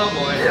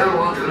 They'll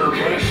want a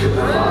location of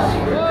our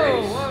secret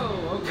base.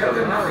 Tell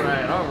them nothing.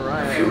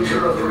 Alright. The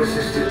future of the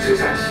Resistance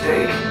is at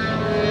stake.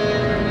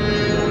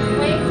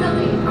 Wait till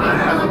we I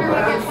have a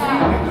bad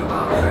feeling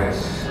about this.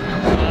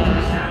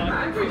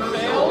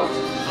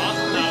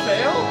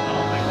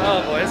 Oh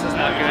boy, this is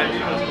not good. We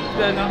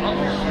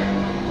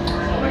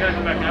gotta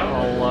come back out.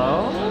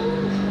 Hello?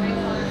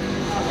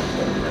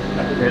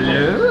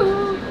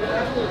 Hello?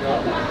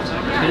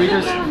 Can we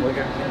just...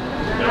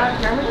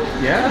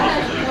 Yeah?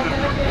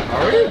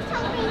 Are we?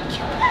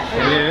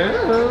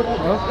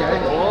 Hello? Okay.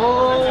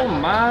 Oh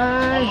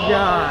my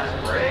god.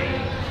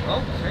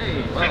 Okay.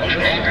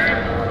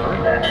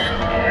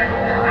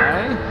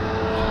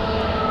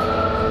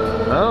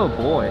 Well, oh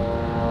boy.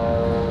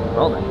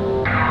 Well then.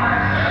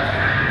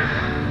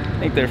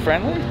 Think they're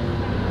friendly?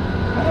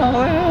 Oh,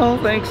 I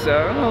don't think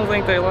so. I don't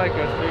think they like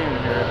us being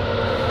here.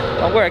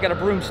 Oh, where? I got a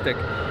broomstick.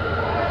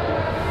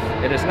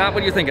 It is not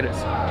what you think it is.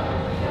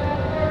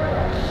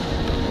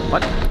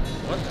 What?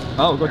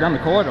 Oh, go down the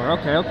corridor.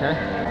 Okay, okay.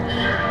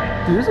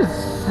 Dude, this is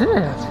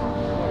sick.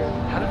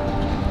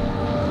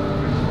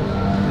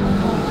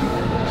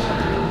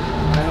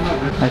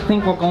 I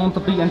think we're going to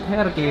be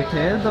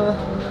interrogated.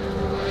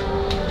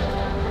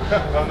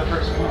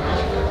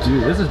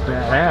 Dude, this is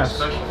badass.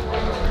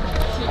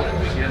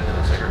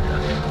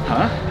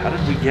 Huh? How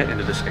did we get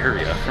into this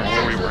area from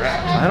where we were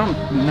at? I don't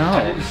know.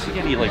 I didn't see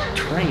any like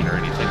train or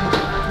anything.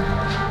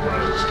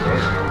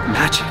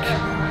 Magic.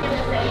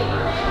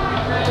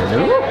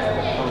 Hello?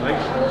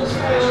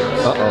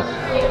 Uh-oh.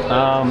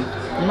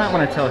 You might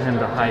want to tell him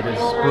to hide his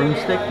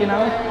broomstick, you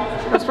know?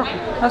 That's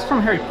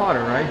from Harry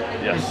Potter, right?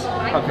 Yes.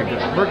 Okay,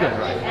 good. We're good,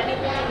 right?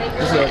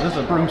 This is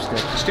a broomstick.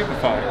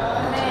 Stupefy.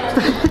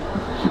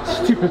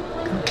 Stupid.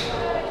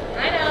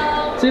 I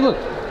know. See, look.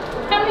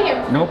 How many here?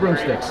 No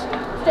broomsticks.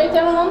 Straight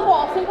down along the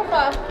wall, single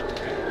file.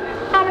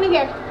 How many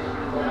here? Four,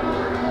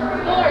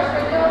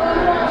 straight down along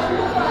the wall,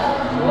 single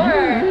file. Four.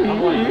 I'm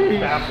like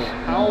baffled.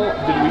 How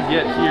did we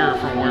get here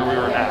from where we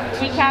were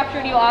at? We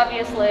captured you,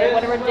 obviously.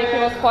 What a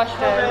ridiculous question.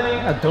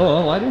 Yeah,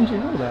 duh. Why didn't you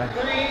know that?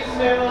 Three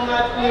still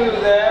not blue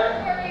there.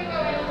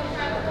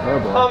 Oh,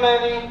 boy. How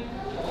many?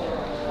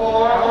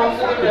 Four on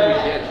to the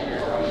left.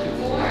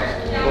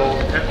 Well,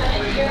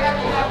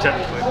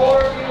 technically,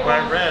 what I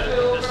read,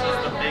 this is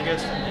the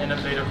biggest and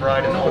innovative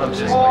ride in the world.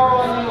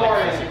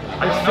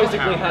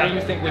 Physically, how do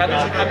you think we got?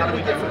 How do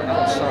we get from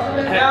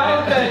outside?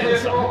 Now that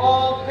if you're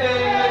all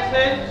paying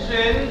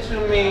attention to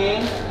me,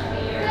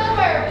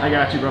 I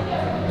got you, bro.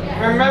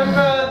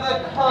 remember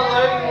the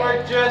color you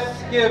were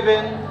just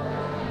given.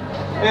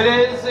 It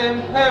is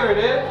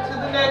imperative to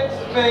the next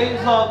phase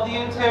of the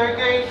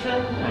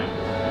interrogation.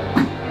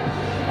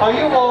 Are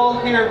you all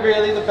here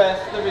really the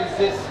best the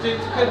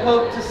Resistance could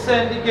hope to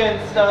send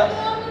against us?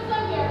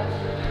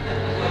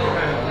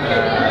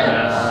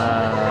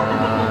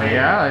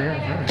 Yeah.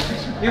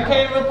 You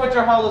can't even put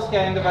your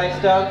holoscanning device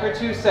down for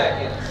 2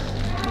 seconds.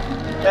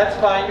 That's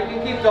fine, you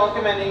can keep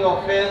documenting your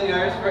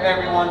failures for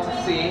everyone to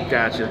see.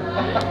 Gotcha.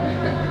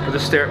 I'll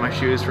just stare at my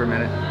shoes for a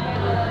minute.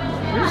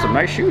 These are some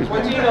nice shoes,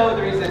 What man. do you know of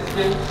the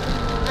Resistance?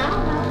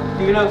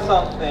 Do you know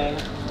something?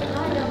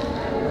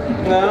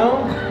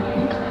 No?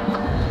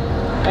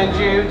 And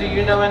you, do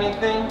you know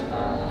anything?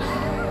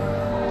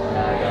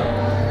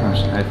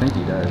 I think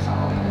he does.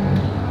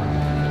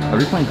 Are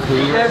we playing Clue?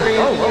 Is there reason you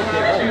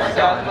have 2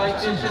 satellite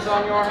dishes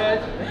on your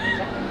head?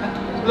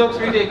 Looks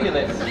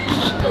ridiculous.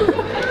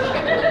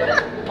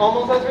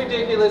 Almost as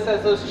ridiculous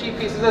as those cheap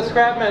pieces of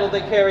scrap metal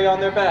they carry on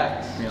their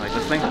backs. You like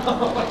this thing?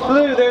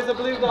 Blue, there's a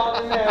blue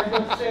dot in there.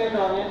 Don't stand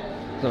on it.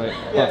 So,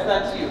 yes,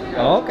 that's you.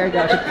 Oh, okay,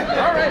 gotcha.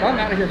 Alright, I'm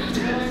out of here.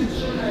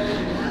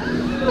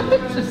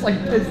 It's just like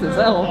pissed as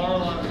hell.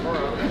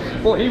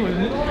 Boy,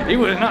 he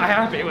was not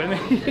happy with me.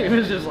 He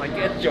was just like,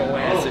 get your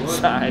ass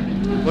inside.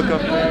 Look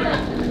up there.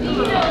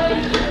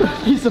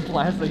 Piece of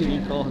plastic and he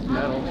calls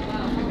metal.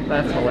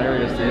 That's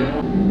hilarious,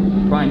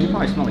 dude. Brian, you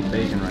probably smell like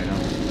bacon right now.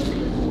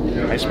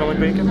 I smell like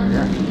bacon?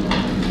 Yeah.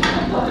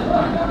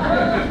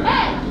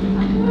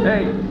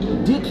 Hey,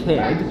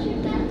 dickhead.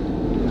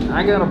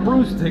 I got a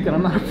broomstick and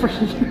I'm not afraid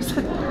to use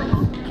it.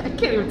 I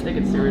can't even take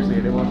it seriously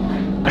anymore.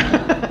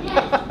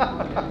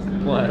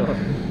 What?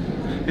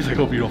 He's like,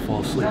 hope you don't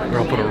fall asleep or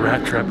I'll put a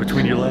rat trap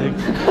between your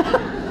legs.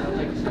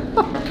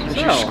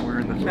 So,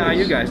 how are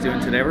you guys doing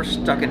today? We're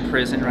stuck in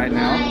prison right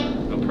now.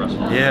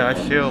 Yeah, I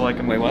feel like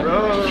I'm... Wait, what?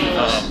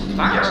 Yes,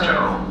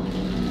 General.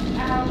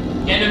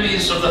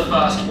 Enemies of the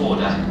First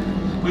Order,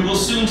 we will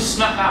soon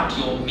snuff out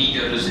your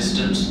meager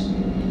resistance.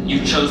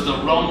 You chose the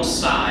wrong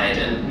side,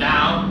 and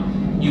now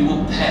you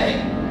will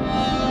pay.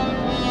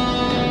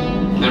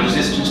 The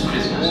Resistance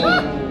prisoners.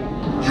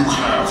 You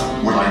have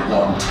what I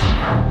want.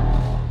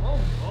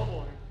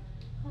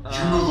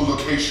 You know the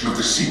location of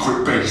the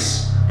secret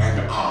base, and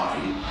I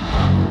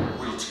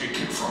will take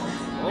it from you.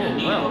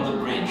 On the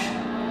bridge.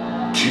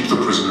 Keep the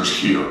prisoners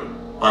here.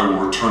 I will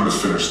return to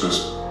finish this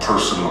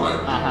personally.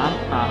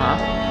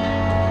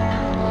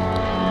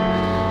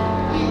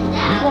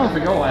 He's going for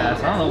your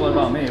ass. I don't know what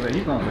about me, but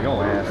he's going for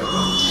your ass.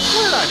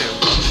 What did I do?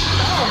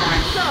 Oh my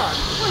god!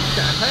 What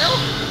the hell?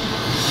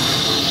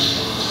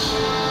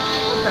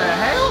 What the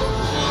hell?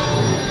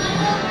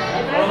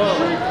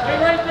 Stay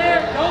right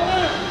there! Don't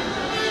move!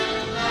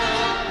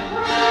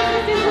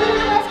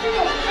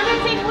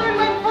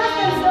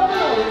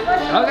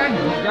 Okay,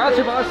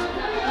 gotcha, boss.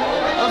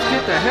 Let's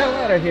get the hell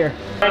out of here.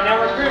 Alright,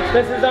 now recruits,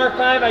 this is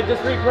R5. I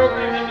just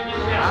reprogrammed him to get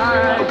me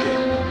out. Okay.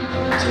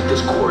 Take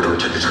this corridor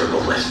to the turbo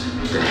lift.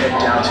 Then head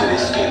down to the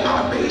escape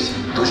pod base.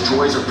 Those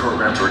droids are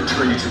programmed to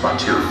return you to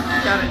Batu.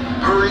 Got it.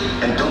 Hurry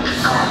and don't get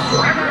caught.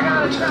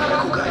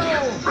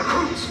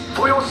 Recruits,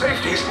 for your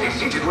safety, stay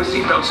seated with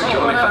seatbelts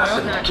securely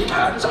fastened. Okay. Keep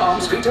hands,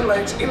 arms, feet, and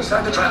legs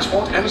inside the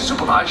transport and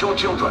supervise your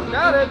children.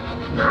 Got it.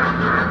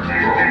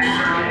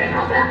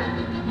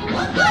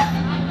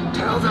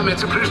 Tell them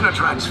it's a prisoner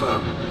transfer.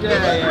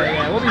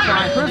 Yeah. We'll be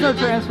fine. Prisoner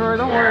transfer.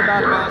 Don't worry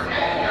about it, boss.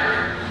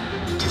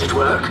 Did it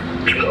work?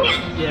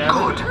 Yeah.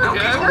 Good. Now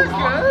keep moving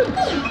on. Good.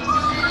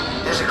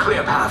 There's a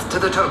clear path to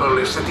the turbo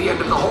lifts at the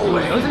end of the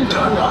hallway.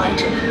 Turn right.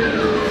 Those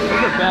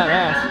are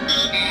badass.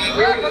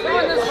 We're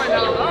going this way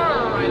now.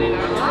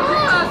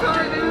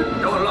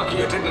 You're lucky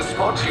it didn't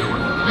spot you.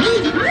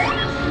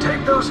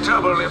 Take those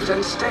turbo lifts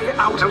and stay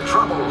out of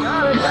trouble.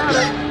 Got it.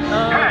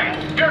 Hey,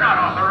 you're not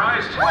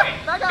authorized. Wait,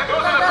 those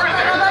are the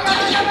prisoners.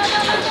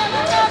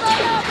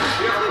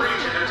 We are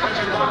breaching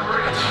attention block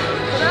bridge.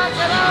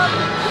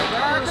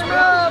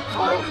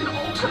 Find an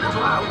alternate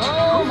route.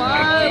 Oh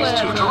my These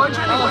two droids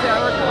anyway.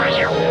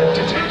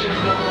 Detention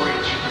block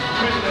bridge.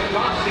 Prisoner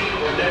not seen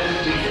or dead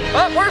indeed.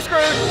 Oh, we're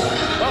screwed.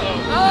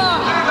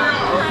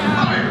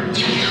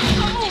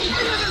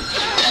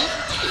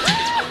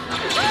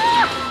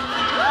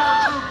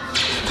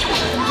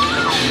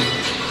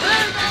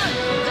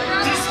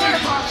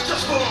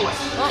 Just follow us.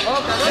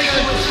 Okay.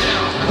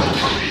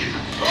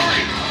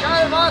 Got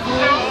it, boss.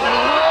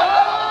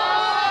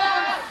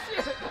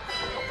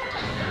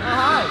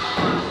 Hi.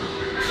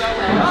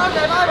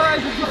 Okay, bye-bye.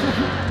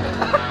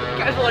 You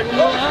guys are like,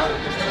 what?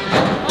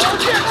 Oh,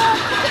 shit.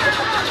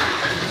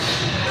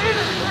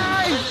 Jesus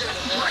Christ.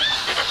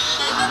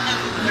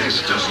 This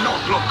does not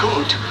look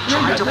good.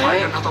 Try to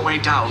find another way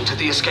down to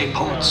the escape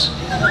pods.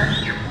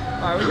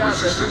 Alright, we got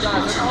this. Oh,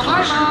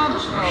 hi, Mom.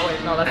 Oh, wait,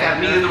 no, that's They have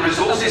neither the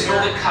resources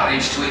nor the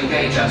courage to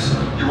engage us.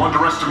 You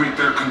underestimate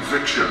their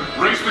conviction.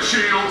 Raise the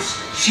shields.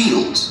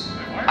 Shields?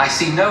 I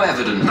see no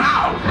evidence.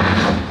 Now!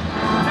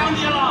 Sound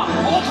the alarm!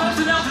 All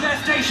personnel to their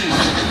stations!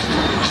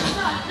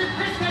 The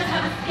prisoners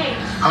have escaped.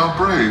 How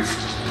brave,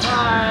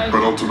 Hi.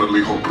 but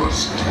ultimately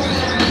hopeless.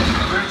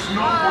 There's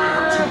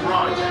nowhere to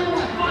run.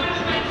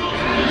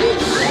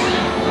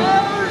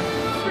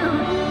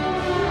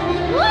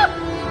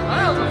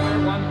 That was a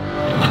weird one.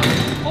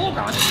 Oh,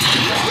 God.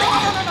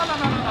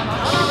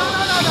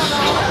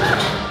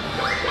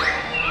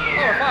 Oh,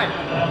 we're fine.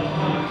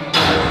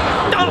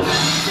 Oh,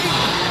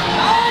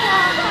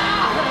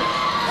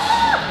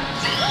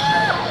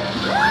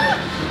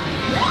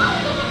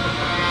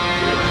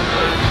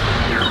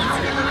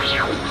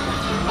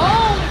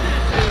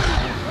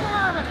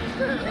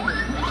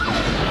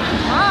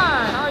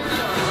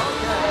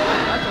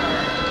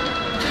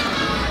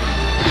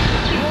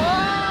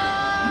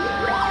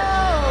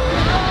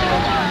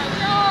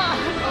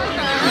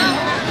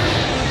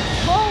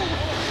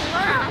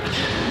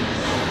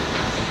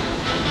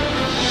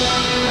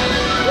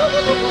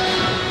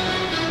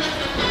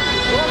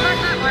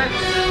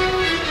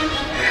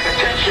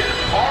 Attention,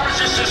 all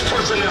resistance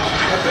personnel.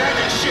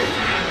 Abandon ship.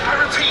 I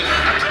repeat,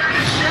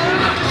 abandon ship.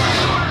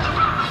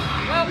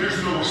 well,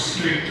 There's no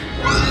escape.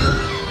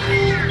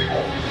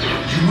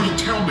 You will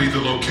tell me the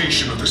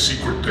location of the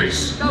secret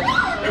base, and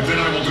then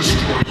I will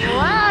destroy you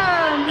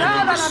and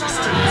the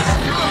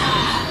resistance.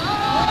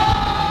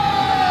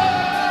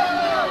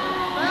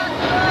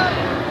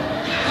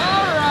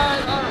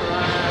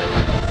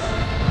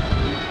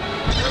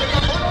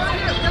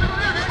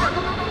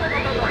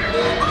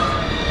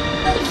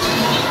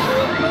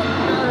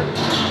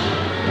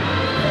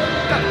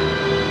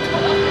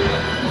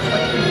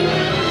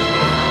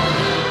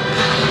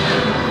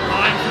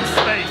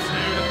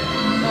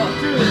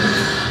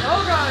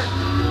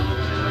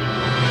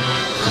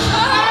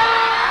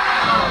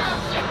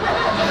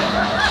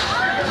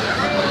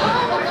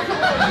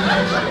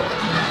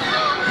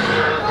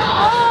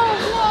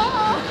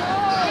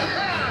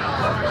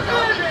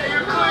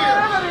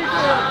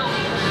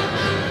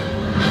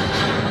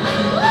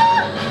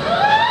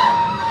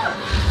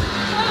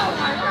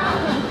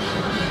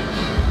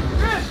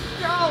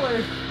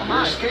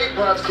 Your escape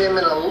pods came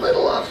in a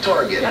little off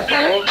target.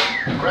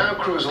 Ground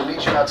crews will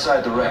meet you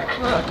outside the wreck.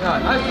 Oh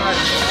God, nice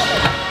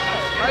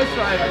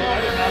try.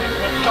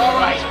 All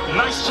right,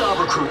 nice job,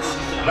 recruits.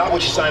 Not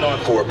what you signed on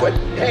for, but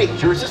hey,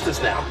 you're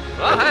resistance now.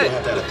 Oh, hey. You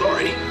don't have that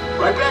authority.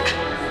 Right, Beck?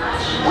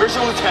 Where's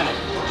the lieutenant?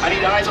 I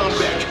need eyes on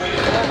Beck.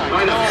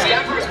 I know.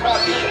 Scan for his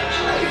pod beacon.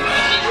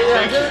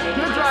 Yeah,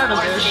 good driving,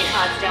 dude.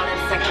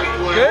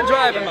 Good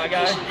driving, my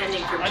guy.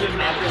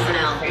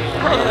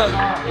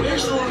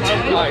 Where's the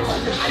lieutenant? Nice.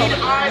 I need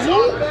eyes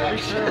on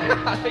Beck.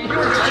 Dude,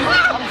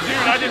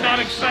 I did not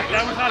expect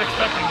that. I was not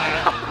expecting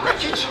that.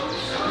 Wreckage?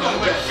 How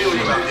bad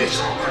feeling about this?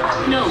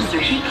 No, sir,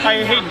 he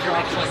I hate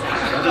drops like that.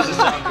 That doesn't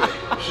sound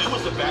good. He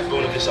was the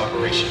backbone of this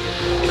operation.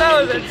 That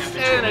was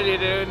insanity,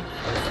 dude.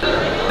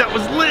 That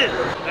was lit.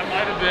 That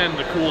might have been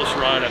the coolest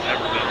ride I've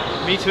ever been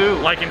on. Me too.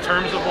 Like in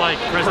terms of like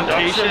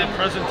presentation,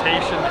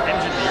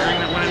 engineering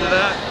that went into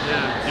that.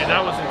 Yeah, dude,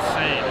 that was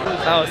insane.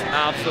 That was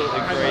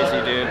absolutely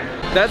crazy, dude.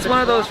 That's one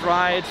of those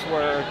rides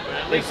where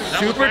it's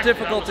super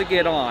difficult to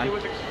get on,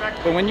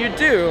 but when you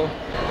do,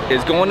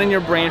 it's going in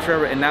your brain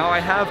forever. And now I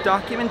have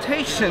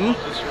documentation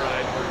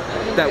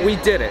that we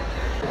did it.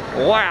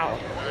 Wow,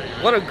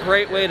 what a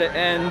great way to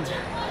end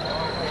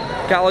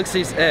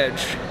Galaxy's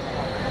Edge.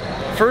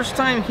 First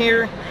time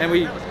here, and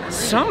we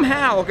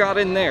somehow got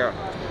in there.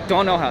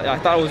 Don't know how. I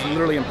thought it was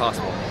literally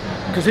impossible,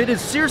 because it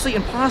is seriously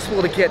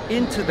impossible to get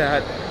into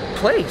that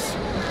place.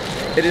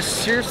 It is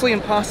seriously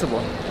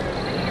impossible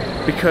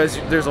because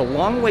there's a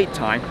long wait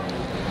time,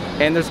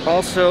 and there's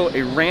also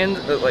a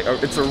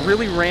it's a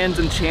really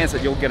random chance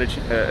that you'll get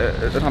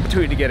an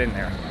opportunity to get in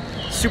there.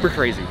 Super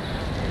crazy.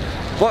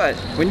 But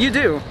when you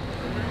do,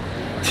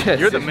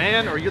 you're the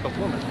man or you're the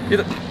woman?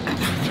 You're the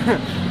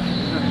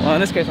well,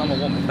 in this case, I'm a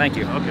woman. Thank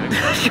you. Okay.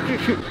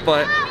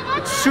 But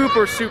it's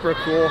super, super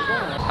cool.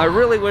 I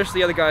really wish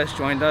the other guys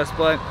joined us,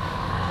 but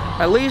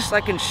at least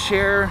I can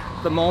share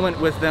the moment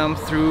with them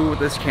through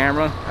this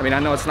camera. I mean, I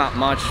know it's not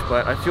much,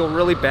 but I feel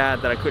really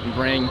bad that I couldn't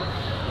bring,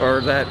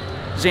 or that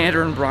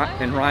Xander and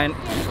Ryan.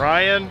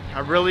 Ryan, I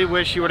really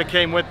wish you would have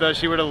came with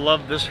us. You would have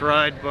loved this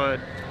ride, but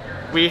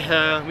we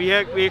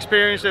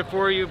experienced it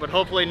for you. But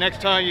hopefully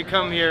next time you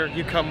come here,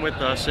 you come with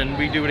us and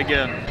we do it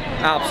again.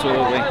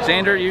 Absolutely.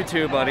 Xander, you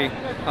too, buddy.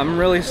 I'm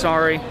really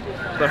sorry,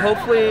 but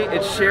hopefully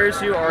it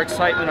shares you our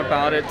excitement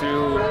about it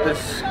through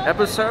this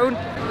episode,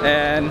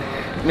 and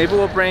maybe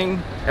we'll bring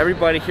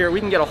everybody here. We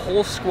can get a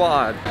whole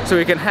squad, so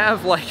we can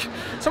have like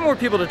some more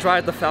people to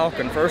drive the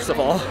Falcon, first of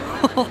all,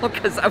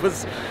 because that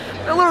was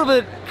a little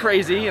bit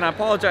crazy, and I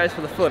apologize for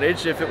the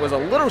footage if it was a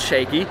little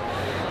shaky,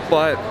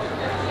 but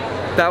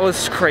that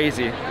was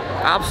crazy.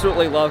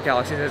 Absolutely love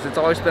Galaxy's Edge. It's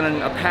always been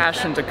a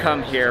passion to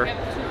come here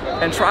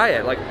and try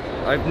it. Like,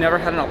 I've never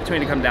had an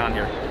opportunity to come down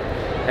here,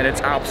 and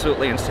it's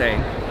absolutely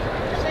insane.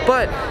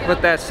 But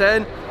with that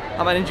said,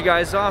 I'm gonna end you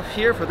guys off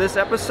here for this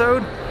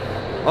episode.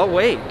 Oh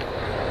wait,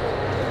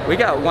 we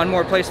got one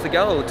more place to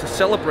go to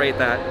celebrate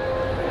that.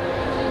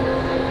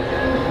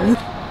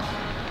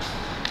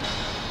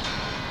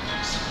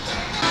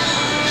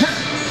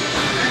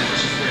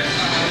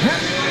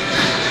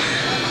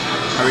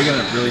 Are we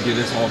gonna really do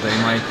this all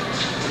day, Mike?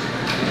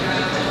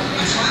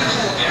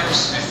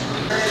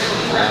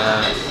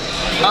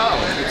 Oh,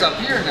 it's up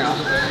here now.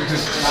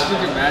 Just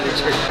stupid magic.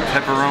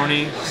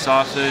 Pepperoni,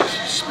 sausage,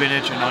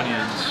 spinach, and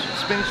onions.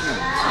 Spinach and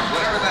onions.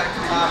 Whatever that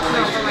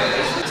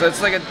combination is. So it's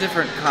like a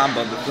different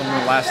combo than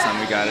the last time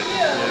we got it.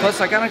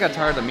 Plus, I kind of got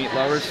tired of meat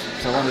lovers,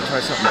 so I wanted to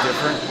try something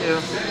different. Yeah.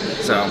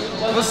 So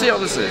we'll see how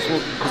this is. Well,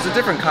 it's a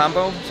different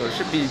combo, so it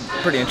should be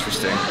pretty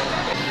interesting.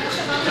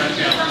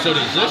 So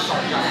does this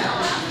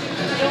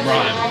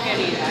rhyme?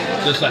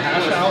 Does the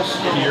hash house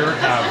here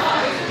have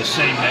the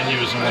same menu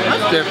as the one?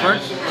 That's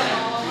different.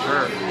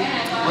 Sure.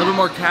 A little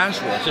more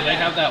casual. So they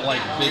have that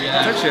like big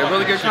ass. It's actually a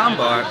really good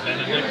combo.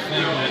 Benedict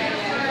thing that,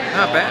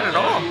 not bad at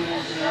all.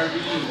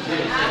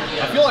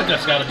 I feel like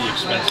that's got to be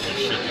expensive as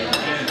shit though.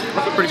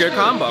 That's a pretty good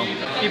combo.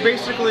 You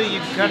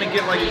kind of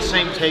get like the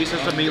same taste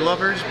as the meat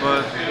lovers,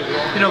 but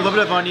you know, a little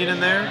bit of onion in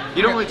there.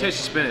 You don't really taste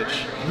the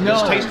spinach. No. You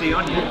just taste the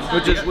onion.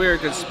 Which is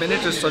weird because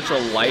spinach is such a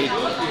light,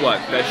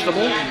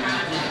 vegetable?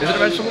 Is it a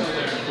vegetable?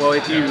 Well,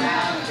 if you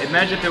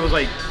imagine if it was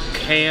like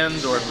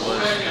canned or if it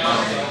was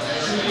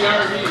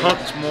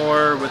cooked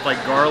more with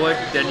like garlic,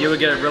 then you would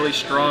get a really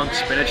strong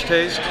spinach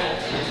taste.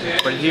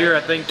 But here,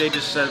 I think they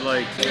just said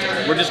like,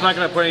 we're just not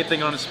gonna put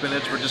anything on the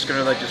spinach. We're just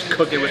gonna like just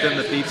cook it within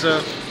the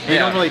pizza. You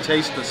don't really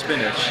taste the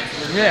spinach.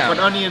 Yeah. But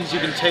onions, you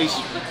can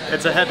taste.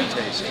 It's a heavy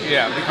taste.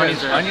 Yeah,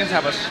 because onions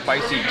have a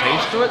spicy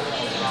taste to it.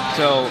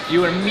 So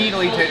you would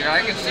immediately taste.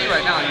 I can see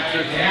right now. You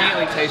could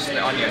immediately taste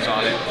the onions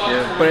on it.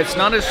 Yeah. But it's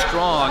not as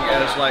strong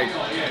as like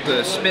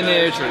the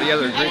spinach or the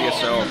other ingredients.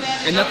 So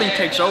and nothing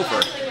takes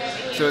over.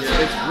 So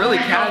it's really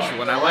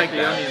casual, and I like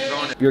the onions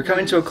on it. We're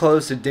coming to a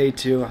close to day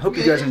 2. I hope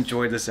you guys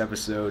enjoyed this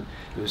episode.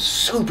 It was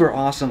super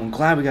awesome. I'm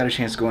glad we got a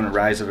chance to go into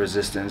Rise of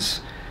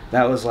Resistance.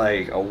 That was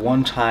like a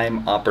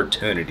one-time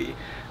opportunity,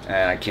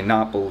 and I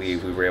cannot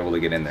believe we were able to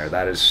get in there.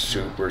 That is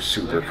super,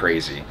 super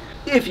crazy.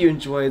 If you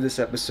enjoyed this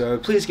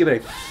episode, please give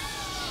it a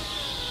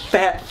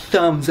fat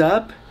thumbs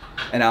up,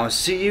 and I'll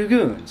see you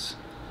goons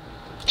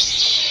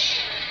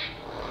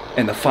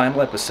in the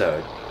final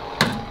episode.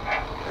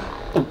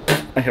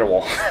 I hit a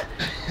wall.